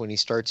knows when he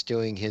starts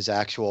doing his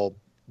actual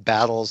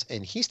battles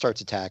and he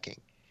starts attacking,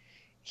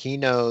 he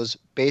knows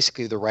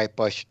basically the right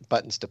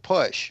buttons to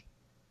push.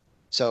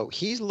 So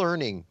he's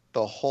learning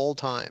the whole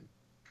time.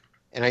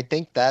 And I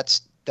think that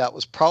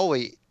was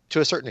probably, to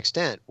a certain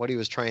extent, what he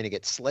was trying to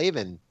get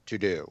Slavin to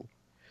do.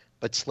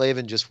 But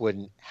Slavin just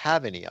wouldn't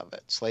have any of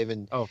it.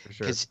 Slavin... Oh, for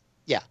sure.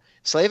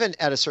 Slavin,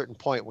 at a certain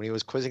point, when he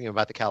was quizzing him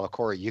about the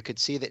Kalikori, you could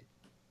see that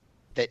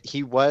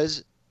he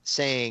was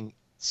saying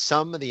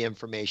some of the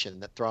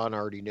information that Thrawn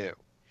already knew,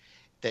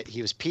 that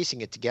he was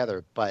piecing it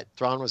together, but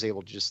Thrawn was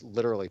able to just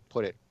literally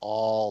put it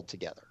all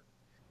together.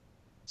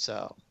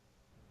 So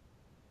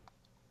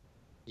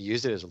he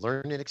used it as a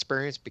learning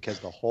experience, because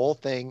the whole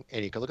thing,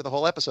 and you can look at the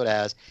whole episode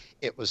as,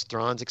 it was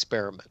Thrawn's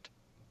experiment.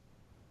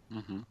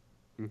 Mm-hmm.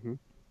 Mm-hmm.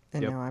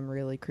 And now I'm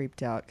really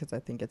creeped out because I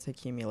think it's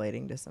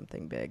accumulating to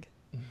something big.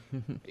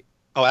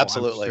 Oh,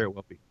 absolutely. I'm sure it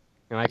will be.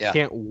 And I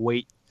can't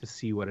wait to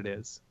see what it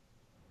is.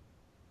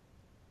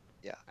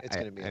 Yeah, it's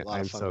going to be a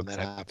lot of fun when that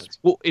happens.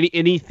 Well,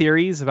 any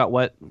theories about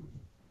what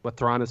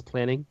Thrawn is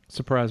planning?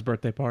 Surprise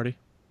birthday party.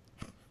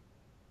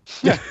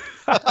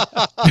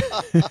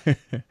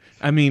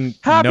 I mean,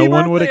 Happy no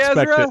one would birthday,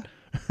 expect Ezra!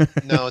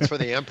 it. No, it's for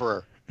the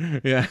Emperor.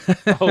 Yeah.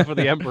 Oh, for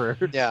the Emperor.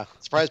 Yeah,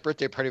 surprise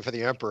birthday party for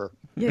the Emperor.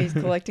 Yeah, he's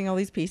collecting all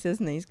these pieces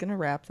and then he's going to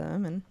wrap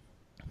them. And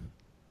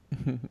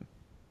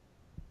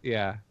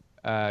Yeah.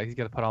 He's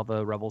got to put all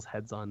the rebels'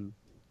 heads on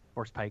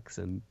horse pikes,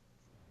 and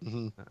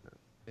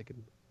they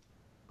can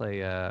play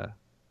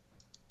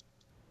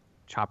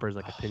choppers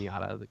like a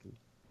pinata. They can...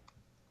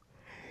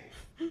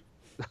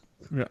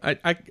 Yeah,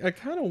 I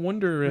kind of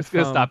wonder if... It's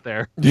going to stop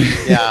there.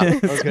 Yeah, I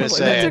was going to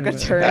say. That took a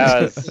turn.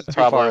 That was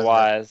probably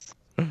wise.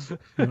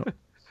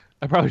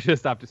 I probably should have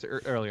stopped this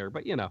earlier,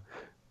 but Yeah,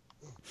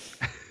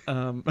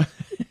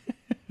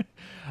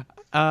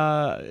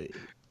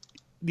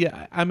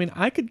 I mean,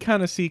 I could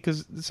kind of see,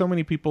 because so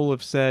many people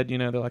have said,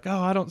 they're like,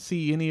 oh, I don't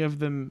see any of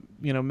them,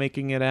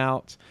 making it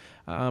out.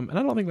 And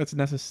I don't think that's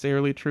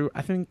necessarily true.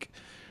 I think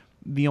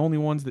the only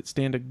ones that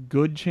stand a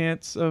good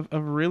chance of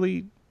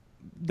really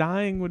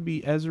dying would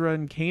be Ezra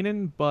and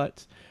Kanan.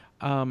 But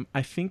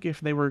I think if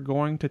they were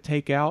going to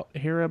take out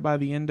Hera by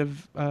the end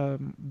of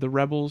the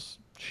Rebels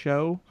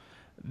show,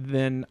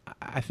 then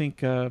I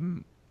think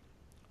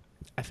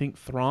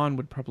Thrawn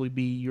would probably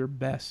be your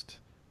best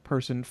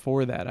person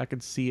for that. I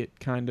could see it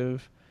kind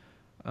of,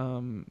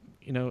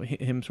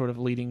 him sort of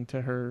leading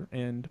to her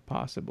end,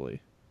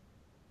 possibly.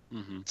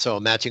 Mm-hmm. So a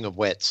matching of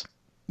wits.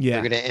 Yeah.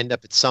 They're going to end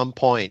up at some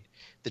point,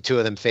 the two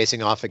of them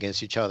facing off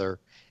against each other,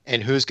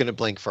 and who's going to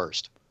blink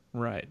first.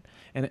 Right.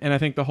 And I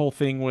think the whole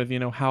thing with,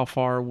 how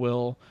far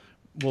will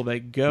they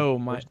go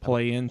might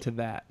play into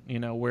that,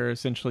 where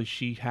essentially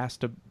she has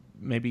to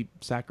maybe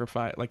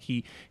sacrifice, like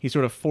he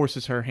sort of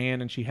forces her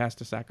hand and she has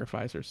to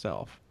sacrifice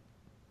herself.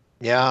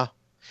 Yeah.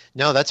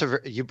 No,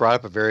 you brought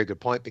up a very good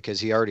point because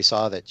he already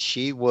saw that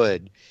she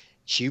wanted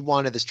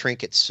this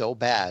trinket so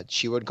bad,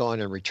 she would go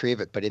in and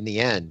retrieve it, but in the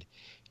end,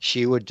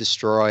 she would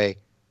destroy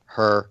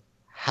her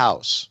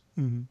house.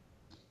 Mm-hmm.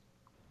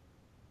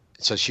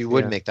 So she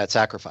would Yeah. make that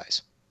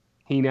sacrifice.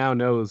 He now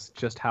knows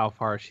just how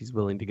far she's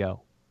willing to go.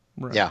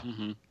 Right. Yeah.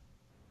 Mm-hmm.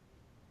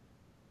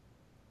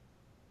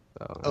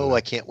 So, Oh,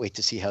 I can't wait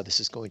to see how this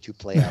is going to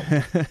play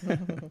out.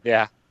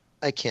 Yeah.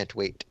 I can't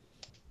wait.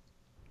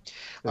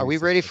 very Are we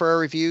ready for our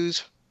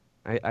reviews?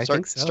 I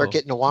think so. Start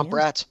getting to Womp Yeah.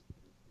 Rats.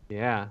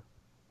 Yeah.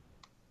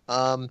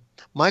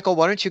 Michael,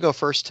 why don't you go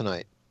first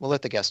tonight? We'll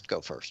let the guest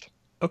go first.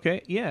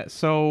 Okay, yeah.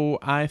 So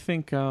I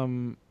think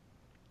I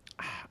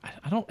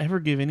don't ever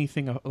give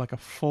anything like a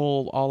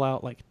full all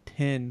out like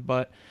 10,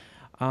 but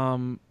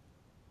I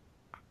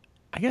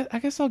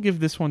guess I'll give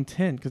this one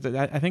 10 because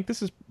I think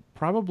this is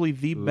probably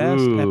the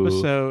best Ooh.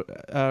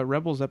 episode,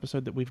 Rebels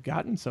episode that we've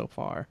gotten so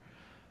far.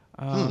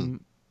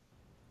 I'm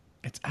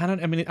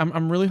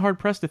really hard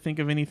pressed to think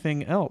of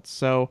anything else.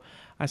 So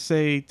I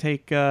say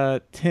take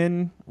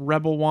 10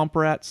 Rebel Womp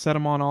Rats, set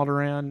them on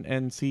Alderaan,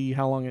 and see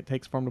how long it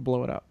takes for them to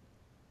blow it up.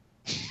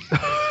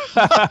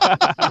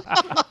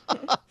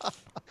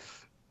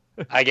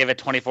 I gave it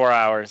 24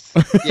 hours.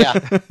 Yeah.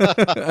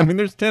 I mean,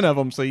 there's 10 of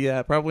them, so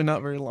yeah, probably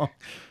not very long.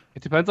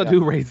 It depends on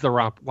who raised the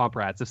Womp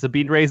Rats. If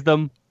Sabine raised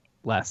them,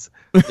 less.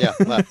 Yeah.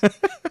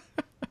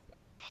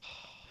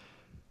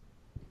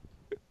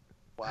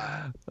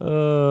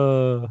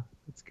 Wow.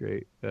 That's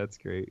great. That's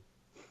great.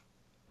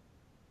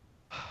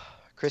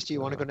 Christy,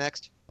 you want to go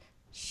next?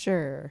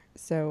 Sure.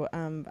 So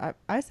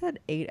I said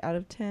 8 out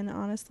of 10,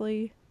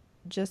 honestly,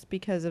 just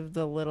because of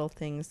the little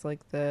things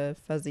like the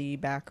fuzzy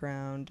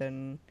background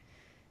and,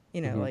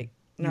 like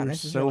not You're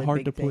necessarily so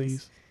hard big to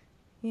things.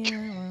 please.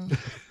 Yeah,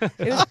 well,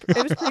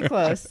 it was pretty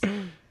close.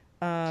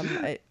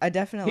 I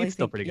definitely It's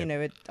still think, pretty good.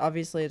 it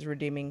obviously its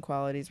redeeming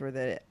qualities were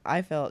that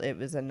I felt it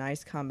was a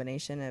nice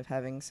combination of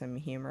having some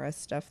humorous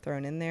stuff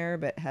thrown in there,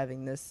 but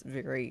having this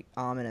very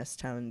ominous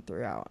tone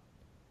throughout.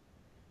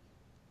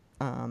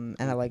 And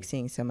I like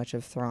seeing so much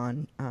of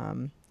Thrawn,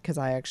 because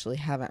I actually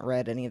haven't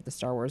read any of the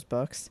Star Wars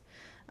books.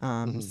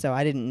 So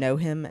I didn't know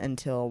him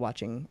until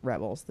watching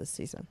Rebels this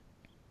season.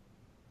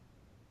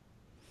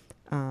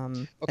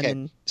 Okay. And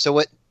then, So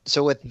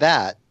with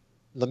that,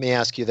 let me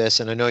ask you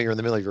this, and I know you're in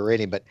the middle of your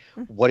rating, but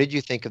what did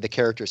you think of the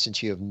character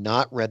since you have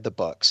not read the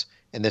books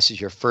and this is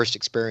your first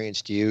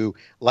experience? Do you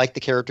like the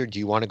character? Do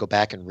you want to go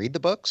back and read the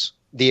books,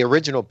 the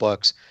original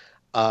books?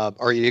 Or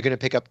are you going to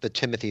pick up the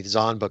Timothy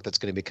Zahn book that's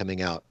going to be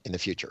coming out in the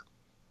future?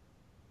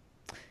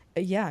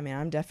 yeah, I mean,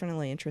 I'm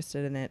definitely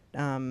interested in it.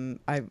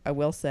 I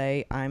will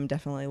say I'm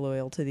definitely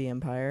loyal to the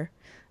Empire.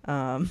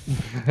 Yeah,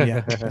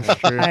 that's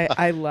true.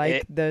 I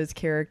like those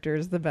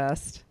characters the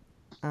best.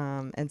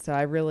 And so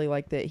I really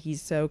like that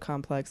he's so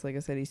complex. Like I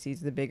said, he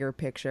sees the bigger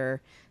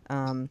picture.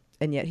 And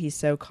yet he's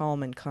so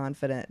calm and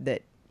confident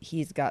that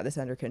he's got this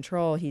under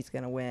control. He's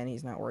going to win.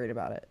 He's not worried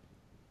about it.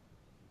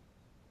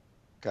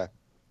 Okay.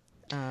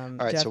 Do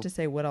right, you have so- to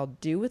say what I'll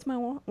do with my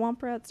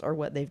Womp Rats or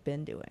what they've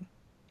been doing?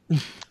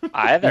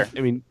 Either.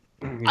 I mean,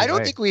 I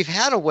don't think we've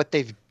had a what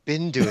they've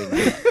been doing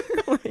yet.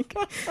 Like,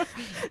 I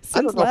since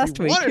don't know if last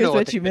we week, wanna here's know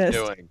what you they've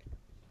been missed.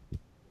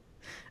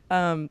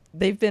 doing.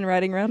 They've been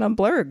riding around on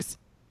blurgs.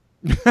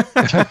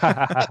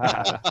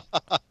 That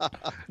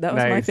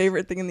was my Nice.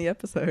 favorite thing in the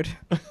episode.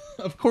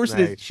 Of course it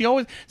is. Nice. She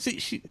always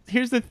see.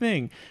 Here's the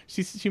thing.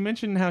 She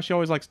mentioned how she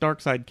always likes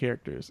dark side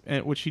characters,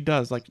 and which she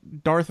does. Like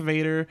Darth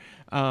Vader,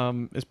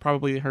 is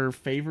probably her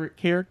favorite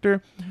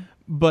character.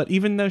 But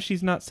even though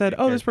she's not said,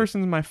 "Oh, this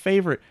person's my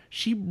favorite,"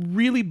 she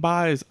really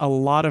buys a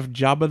lot of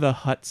Jabba the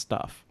Hutt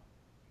stuff.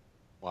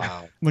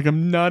 Wow. Like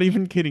I'm not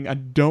even kidding. I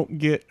don't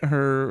get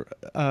her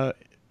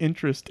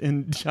interest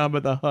in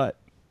Jabba the Hutt.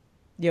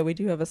 Yeah, we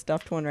do have a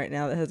stuffed one right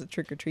now that has a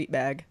trick or treat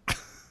bag. Oh,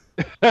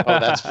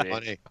 that's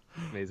funny.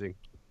 Amazing.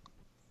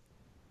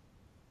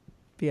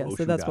 But yeah, so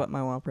Ocean that's Dot. what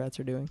my Womp Rats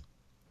are doing.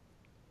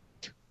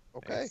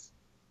 Okay.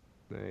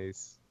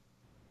 Nice.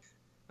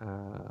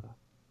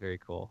 Very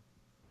cool.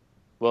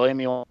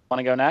 William, you want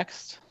to go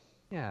next?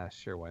 Yeah,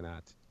 sure. Why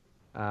not?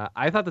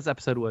 I thought this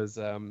episode was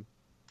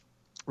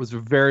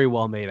very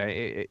well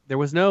made. There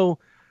was no.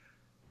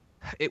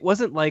 It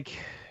wasn't like.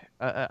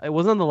 It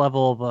wasn't on the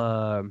level of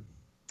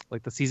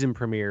like the season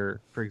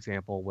premiere, for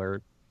example,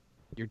 where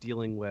you're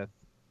dealing with,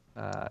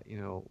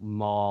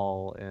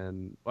 Maul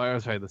and. Well, I'm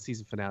sorry, the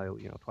season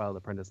finale. Twilight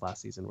Apprentice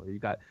last season, where you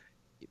got,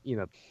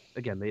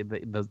 again,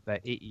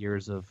 that 8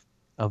 years of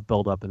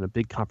build up and a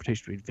big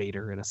confrontation between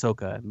Vader and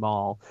Ahsoka and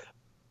Maul.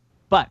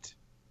 But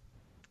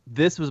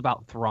this was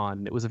about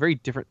Thrawn. It was a very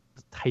different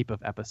type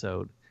of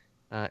episode.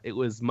 It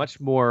was much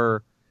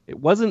more. It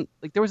wasn't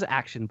like there was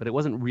action, but it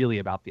wasn't really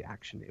about the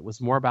action. It was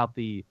more about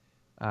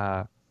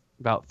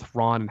about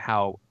Thrawn and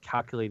how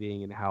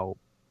calculating and how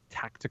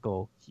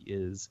tactical he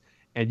is,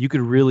 and you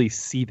could really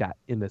see that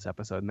in this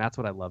episode, and that's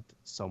what I loved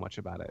so much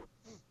about it.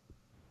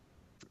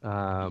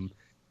 And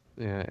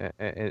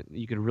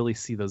you could really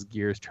see those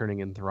gears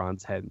turning in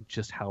Thrawn's head, and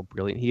just how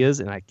brilliant he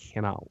is, and I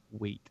cannot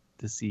wait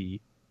to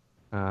see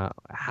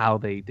how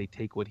they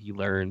take what he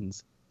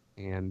learns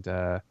and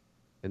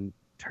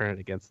turn it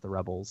against the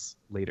rebels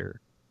later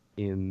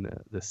in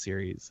this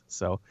series.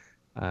 So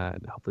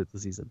hopefully the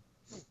season.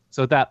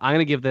 So with that, I'm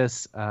gonna give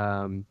this.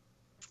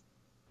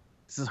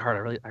 This is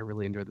hard. I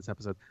really enjoyed this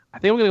episode. I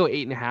think I'm gonna go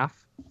 8.5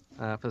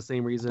 for the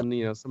same reason.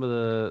 You know, some of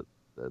the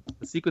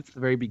sequence at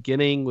the very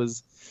beginning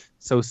was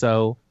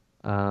so.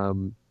 I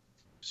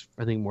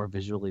think more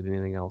visually than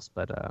anything else.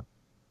 But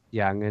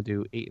yeah, I'm gonna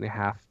do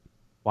 8.5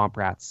 Womp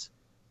Rats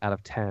out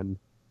of 10.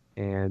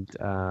 And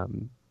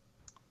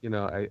you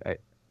know, I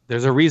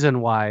there's a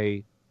reason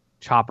why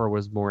Chopper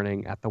was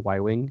mourning at the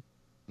Y-wing,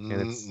 and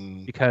it's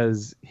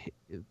because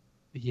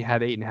he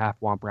had 8.5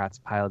 Womp Rats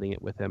piloting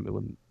it with him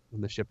when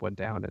the ship went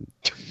down, and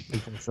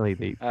unfortunately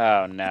they.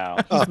 Oh no!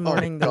 He's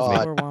mourning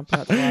those poor Womp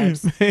Rat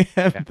lives. They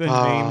have the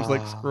names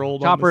like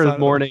scrolled. Chopper on the is side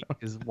mourning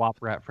his Womp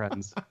Rat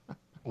friends.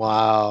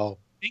 Wow.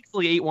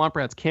 Thankfully, 8 Womp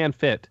Rats can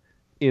fit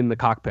in the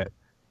cockpit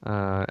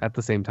at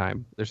the same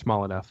time. They're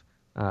small enough.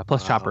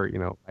 Plus Chopper, you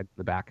know, at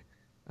the back.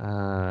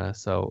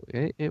 So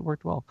it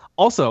worked well.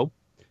 Also,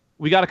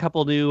 we got a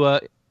couple new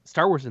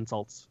Star Wars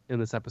insults in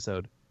this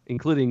episode,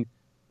 including,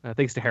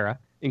 thanks to Hera,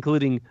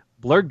 including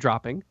blurg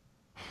dropping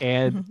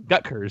and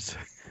gutkers.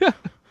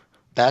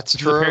 That's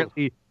true.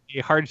 Apparently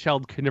a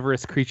hard-shelled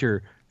carnivorous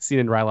creature seen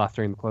in Ryloth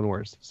during the Clone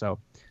Wars. So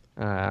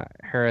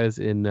Hera's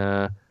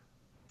in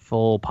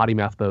full potty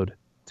mouth mode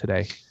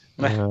today.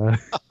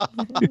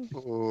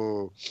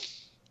 Ooh.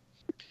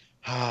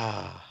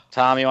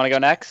 Tom, you want to go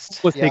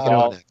next? Let's Yeah, take it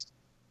I'll all. go next.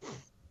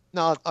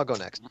 No, I'll go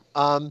next.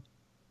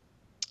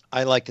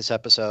 I like this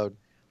episode.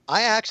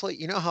 I actually,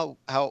 you know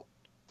how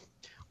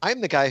I'm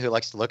the guy who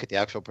likes to look at the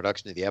actual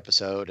production of the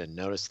episode and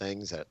notice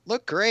things that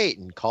look great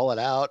and call it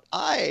out.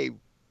 I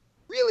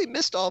really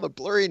missed all the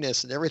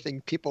blurriness and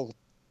everything people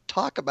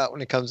talk about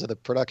when it comes to the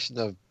production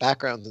of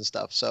backgrounds and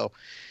stuff. So,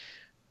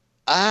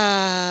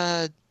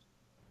 I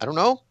don't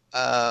know.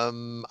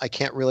 I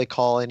can't really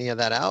call any of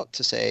that out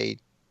to say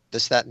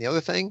this, that, and the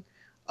other thing.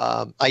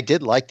 I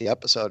did like the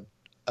episode.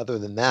 Other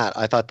than that,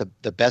 I thought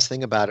the best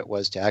thing about it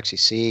was to actually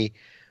see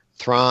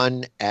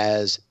Thrawn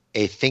as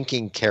a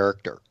thinking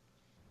character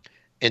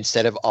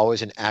instead of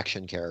always an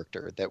action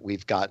character that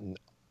we've gotten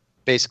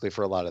basically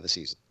for a lot of the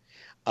season.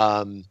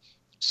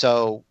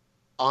 So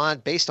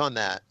based on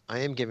that, I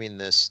am giving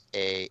this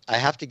I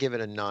have to give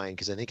it a 9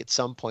 because I think at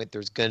some point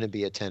there's going to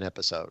be a 10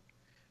 episode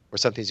where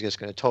something's just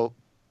going to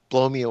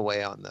blow me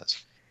away on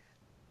this.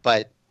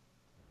 But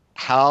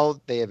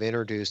how they have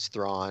introduced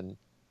Thrawn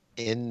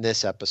in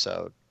this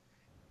episode,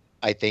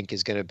 I think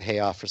is going to pay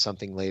off for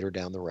something later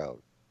down the road.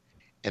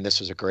 And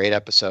this was a great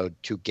episode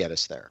to get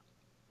us there.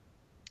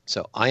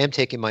 So I am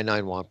taking my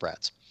 9 Womp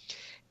Rats.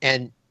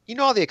 And you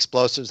know all the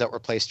explosives that were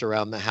placed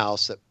around the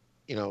house that,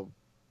 you know,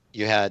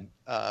 you had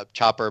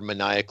Chopper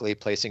maniacally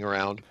placing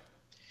around?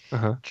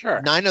 Uh-huh.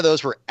 Sure. 9 of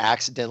those were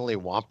accidentally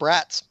Womp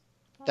Rats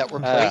that were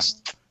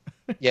placed.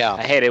 Yeah.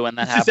 I hate it when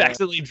that Just happens.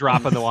 accidentally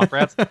dropping the Womp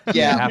Rats.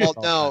 Yeah, happens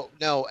well, all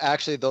the no.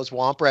 Actually, those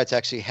Womp Rats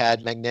actually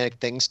had magnetic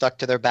things stuck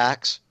to their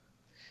backs.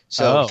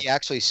 So Oh. he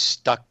actually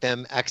stuck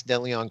them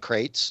accidentally on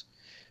crates.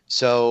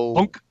 So,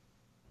 Clunk.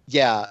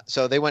 yeah,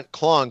 so they went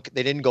clunk.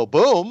 They didn't go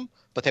boom,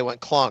 but they went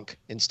clunk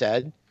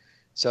instead.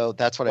 So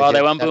that's what I Well, did.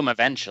 they went boom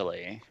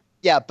eventually.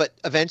 Yeah, but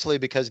eventually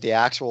because an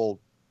actual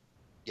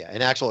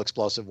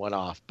explosive went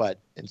off. But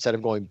instead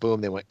of going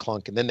boom, they went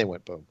clunk, and then they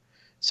went boom.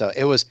 So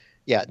it was,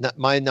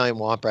 my 9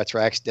 Womp Rats were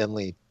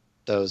accidentally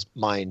those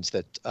mines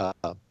that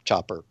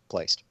Chopper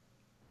placed.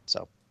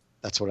 So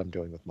that's what I'm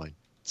doing with mine.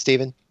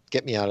 Steven,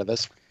 get me out of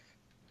this.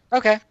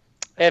 Okay,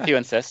 if you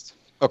insist.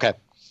 Okay.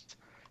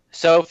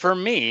 So for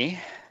me,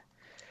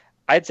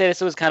 I'd say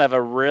this was kind of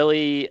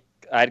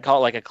I'd call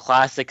it like a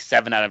classic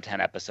 7 out of 10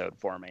 episode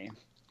for me,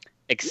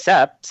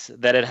 except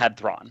that it had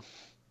Thrawn,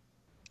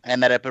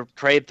 and that it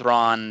portrayed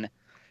Thrawn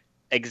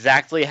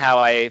exactly how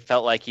I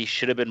felt like he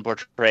should have been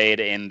portrayed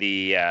in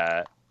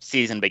the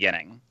season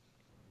beginning.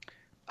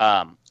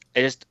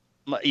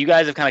 You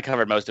guys have kind of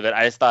covered most of it.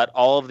 I just thought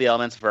all of the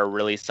elements for a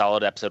really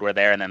solid episode were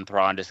there, and then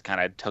Thrawn just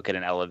kind of took it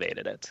and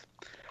elevated it.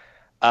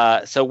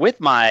 So with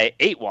my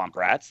 8 Womp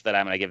Rats that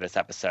I'm going to give this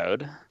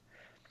episode.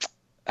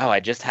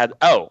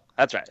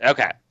 That's right.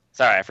 Okay.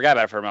 Sorry, I forgot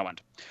about it for a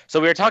moment. So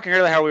we were talking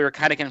earlier how we were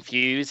kind of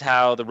confused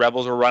how the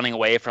rebels were running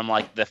away from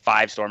like the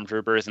 5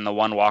 stormtroopers and the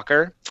 1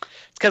 walker.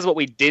 It's because what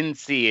we didn't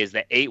see is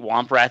the 8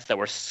 Womp Rats that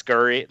were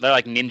scurrying. They're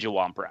like ninja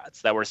Womp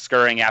Rats that were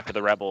scurrying after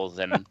the rebels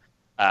and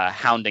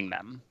hounding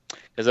them.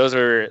 Because those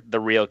are the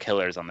real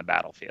killers on the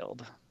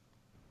battlefield.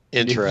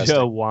 Interesting.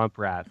 Ninja Womp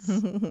Rats.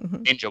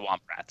 Ninja Womp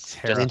Rats.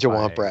 Terrifying. Ninja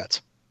Womp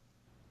Rats.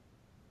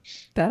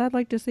 That I'd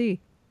like to see.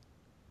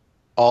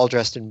 All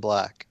dressed in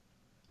black.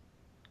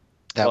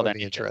 That Well, would then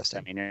be you just- interesting.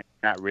 I mean, you're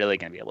not really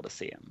going to be able to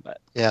see him, but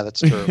Yeah,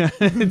 that's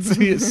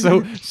true.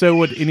 so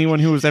would anyone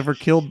who was ever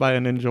killed by a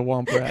ninja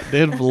Womp Rat?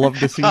 They'd have loved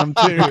to see them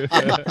too.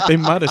 They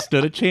might have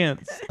stood a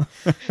chance.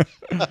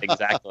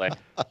 exactly.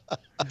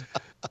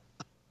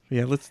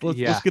 Yeah, let's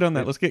get on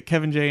that. Let's get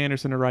Kevin J.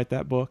 Anderson to write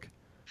that book.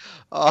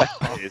 Oh,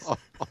 Jeez.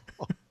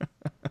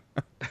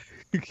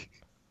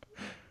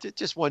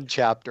 Just one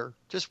chapter.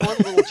 Just one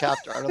little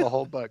chapter out of the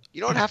whole book.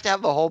 You don't have to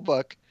have the whole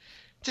book.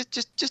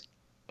 Just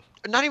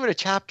not even a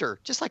chapter.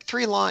 Just like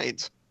 3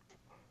 lines.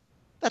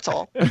 That's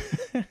all.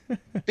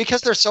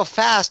 Because they're so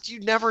fast, you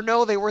never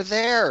know they were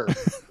there.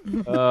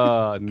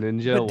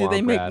 Ninja But do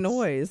they make wombats.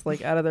 noise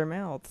like out of their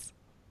mouths?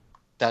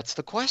 That's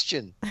the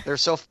question. They're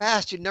so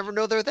fast, you never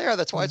know they're there.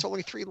 That's why it's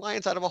only 3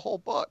 lines out of a whole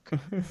book.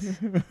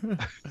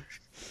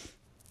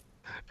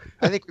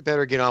 I think we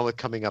better get on with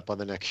coming up on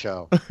the next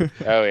show.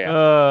 Oh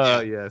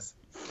yeah. Yes.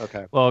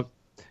 Okay. Well,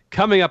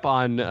 coming up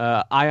on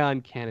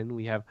Ion Canon,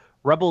 we have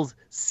Rebels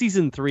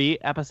Season 3,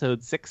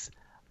 Episode 6,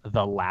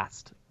 The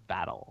Last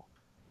Battle.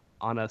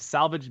 On a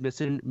salvage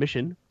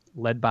mission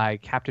led by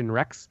Captain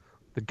Rex,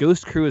 the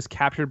Ghost crew is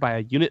captured by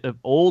a unit of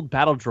old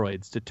battle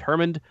droids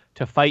determined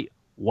to fight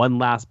one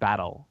last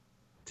battle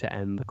to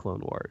end the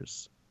Clone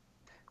Wars.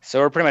 So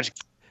we're pretty much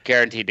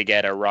guaranteed to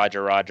get a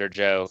Roger Roger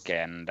joke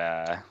and.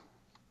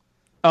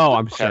 Oh,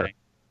 I'm sure.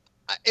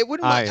 It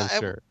wouldn't. I am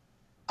sure.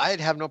 I'd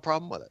have no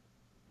problem with it.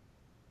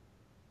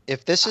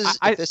 If this is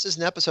if this is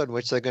an episode in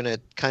which they're going to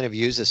kind of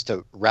use this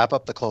to wrap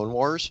up the Clone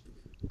Wars,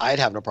 I'd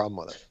have no problem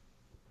with it.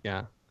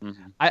 Yeah.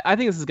 Mm-hmm. I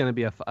think this is going to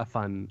be a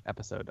fun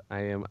episode.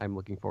 I'm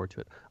looking forward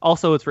to it.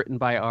 Also, it's written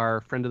by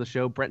our friend of the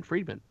show, Brent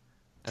Friedman,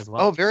 as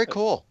well. Oh, very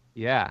cool.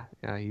 Yeah,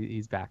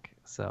 he's back.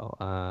 So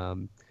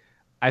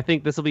I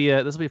think this will be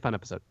a fun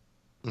episode.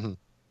 Mm-hmm.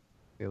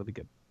 It'll be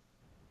good.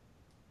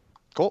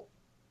 Cool.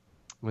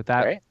 With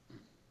that, Great.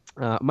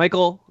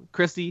 Michael,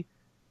 Christy,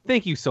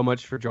 thank you so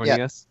much for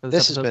joining us for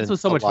this episode. This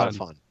was so much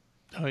fun.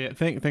 Oh yeah,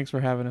 thanks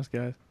for having us,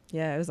 guys.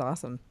 Yeah, it was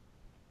awesome.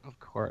 Of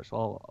course.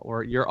 Well,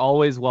 you're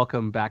always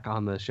welcome back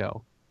on the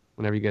show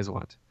whenever you guys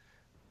want.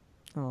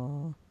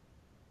 Oh,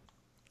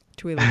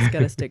 Twi'leks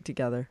gotta stick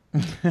together.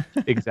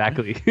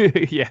 Exactly.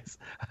 Yes,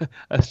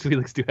 us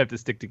Twi'leks do have to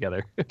stick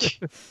together.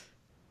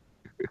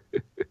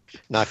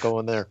 Not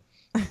going there.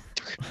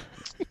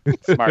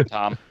 Smart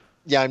Tom.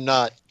 Yeah, I'm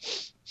not.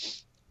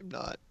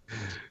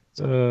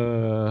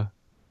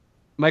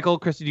 Michael,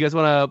 Christy, do you guys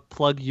want to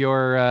plug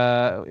your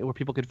where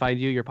people can find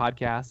you, your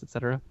podcast,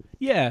 etc.?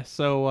 Yeah,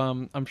 so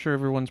I'm sure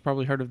everyone's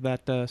probably heard of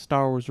that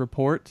Star Wars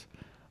Report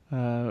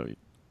over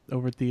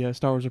at the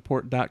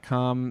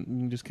StarWarsReport.com. You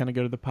can just kind of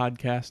go to the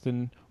podcast,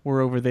 and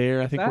we're over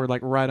there. I think we're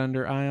like right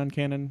under Ion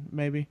Canon,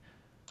 maybe.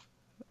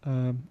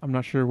 I'm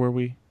not sure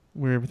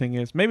where everything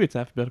is. Maybe it's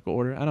alphabetical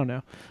order. I don't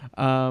know.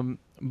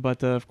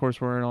 But of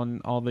course, we're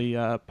on all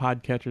the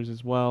podcatchers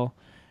as well.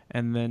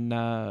 And then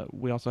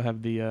we also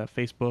have the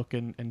Facebook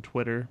and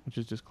Twitter, which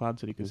is just Cloud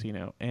City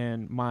Casino.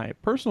 And my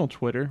personal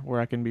Twitter, where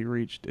I can be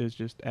reached, is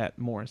just at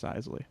Morris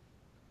Isley.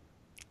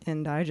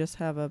 And I just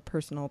have a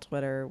personal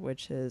Twitter,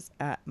 which is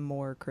at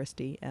More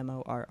Christy,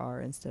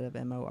 MORR instead of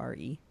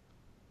MORE.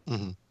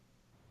 Mm-hmm.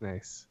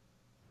 Nice.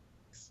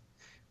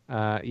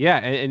 Yeah,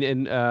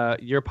 and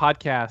your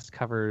podcast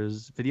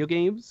covers video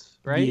games,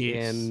 right?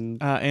 Yes.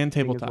 And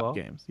tabletop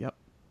games. Yep.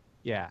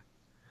 Yeah.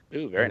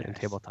 Ooh, very and nice.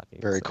 Tabletop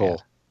games. Very So,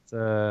 cool.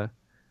 yeah.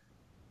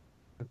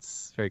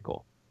 It's very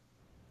cool.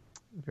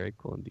 Very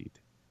cool indeed.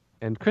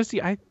 And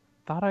Christy, I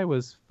thought I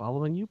was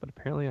following you, but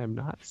apparently I'm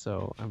not.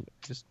 So I'm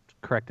just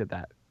corrected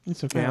that.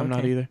 It's okay. Oh, I'm not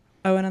okay. either.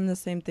 Oh, and I'm the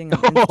same thing on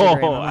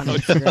Instagram. I'm on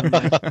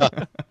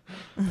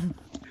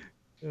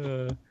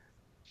Instagram.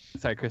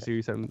 Sorry, Christy,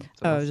 you said.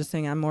 I was just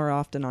saying I'm more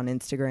often on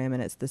Instagram,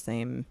 and it's the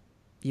same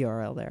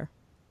URL there.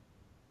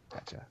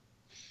 Gotcha.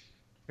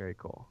 Very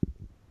cool.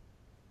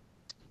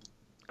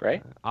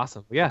 Great.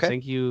 Awesome. Yeah, Okay.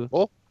 thank you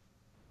Cool.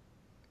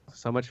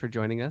 so much for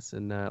joining us,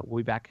 and we'll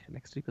be back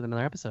next week with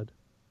another episode.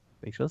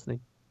 Thanks for listening.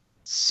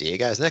 See you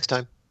guys next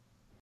time.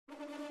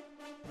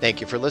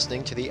 Thank you for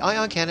listening to the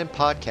Ion Canon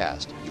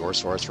Podcast, your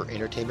source for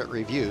entertainment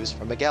reviews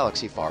from a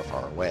galaxy far,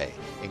 far away,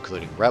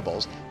 including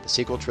Rebels, the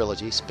sequel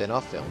trilogy,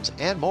 spin-off films,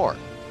 and more.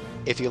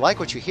 If you like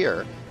what you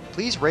hear,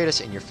 please rate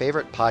us in your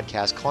favorite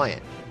podcast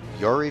client.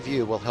 Your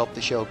review will help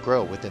the show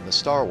grow within the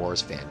Star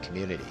Wars fan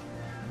community.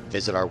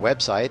 Visit our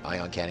website,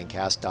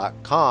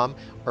 ioncanoncast.com,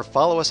 or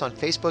follow us on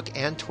Facebook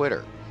and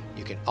Twitter.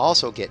 You can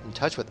also get in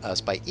touch with us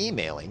by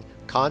emailing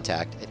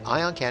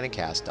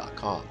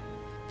contact@ioncanoncast.com.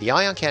 The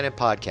Ion Canon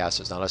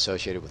Podcast is not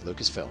associated with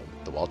Lucasfilm,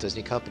 the Walt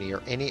Disney Company,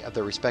 or any of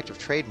their respective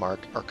trademark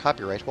or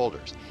copyright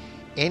holders.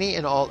 Any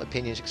and all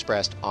opinions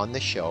expressed on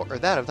this show are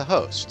that of the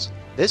hosts.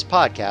 This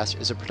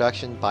podcast is a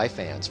production by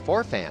fans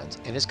for fans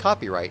and is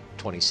copyright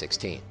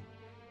 2016.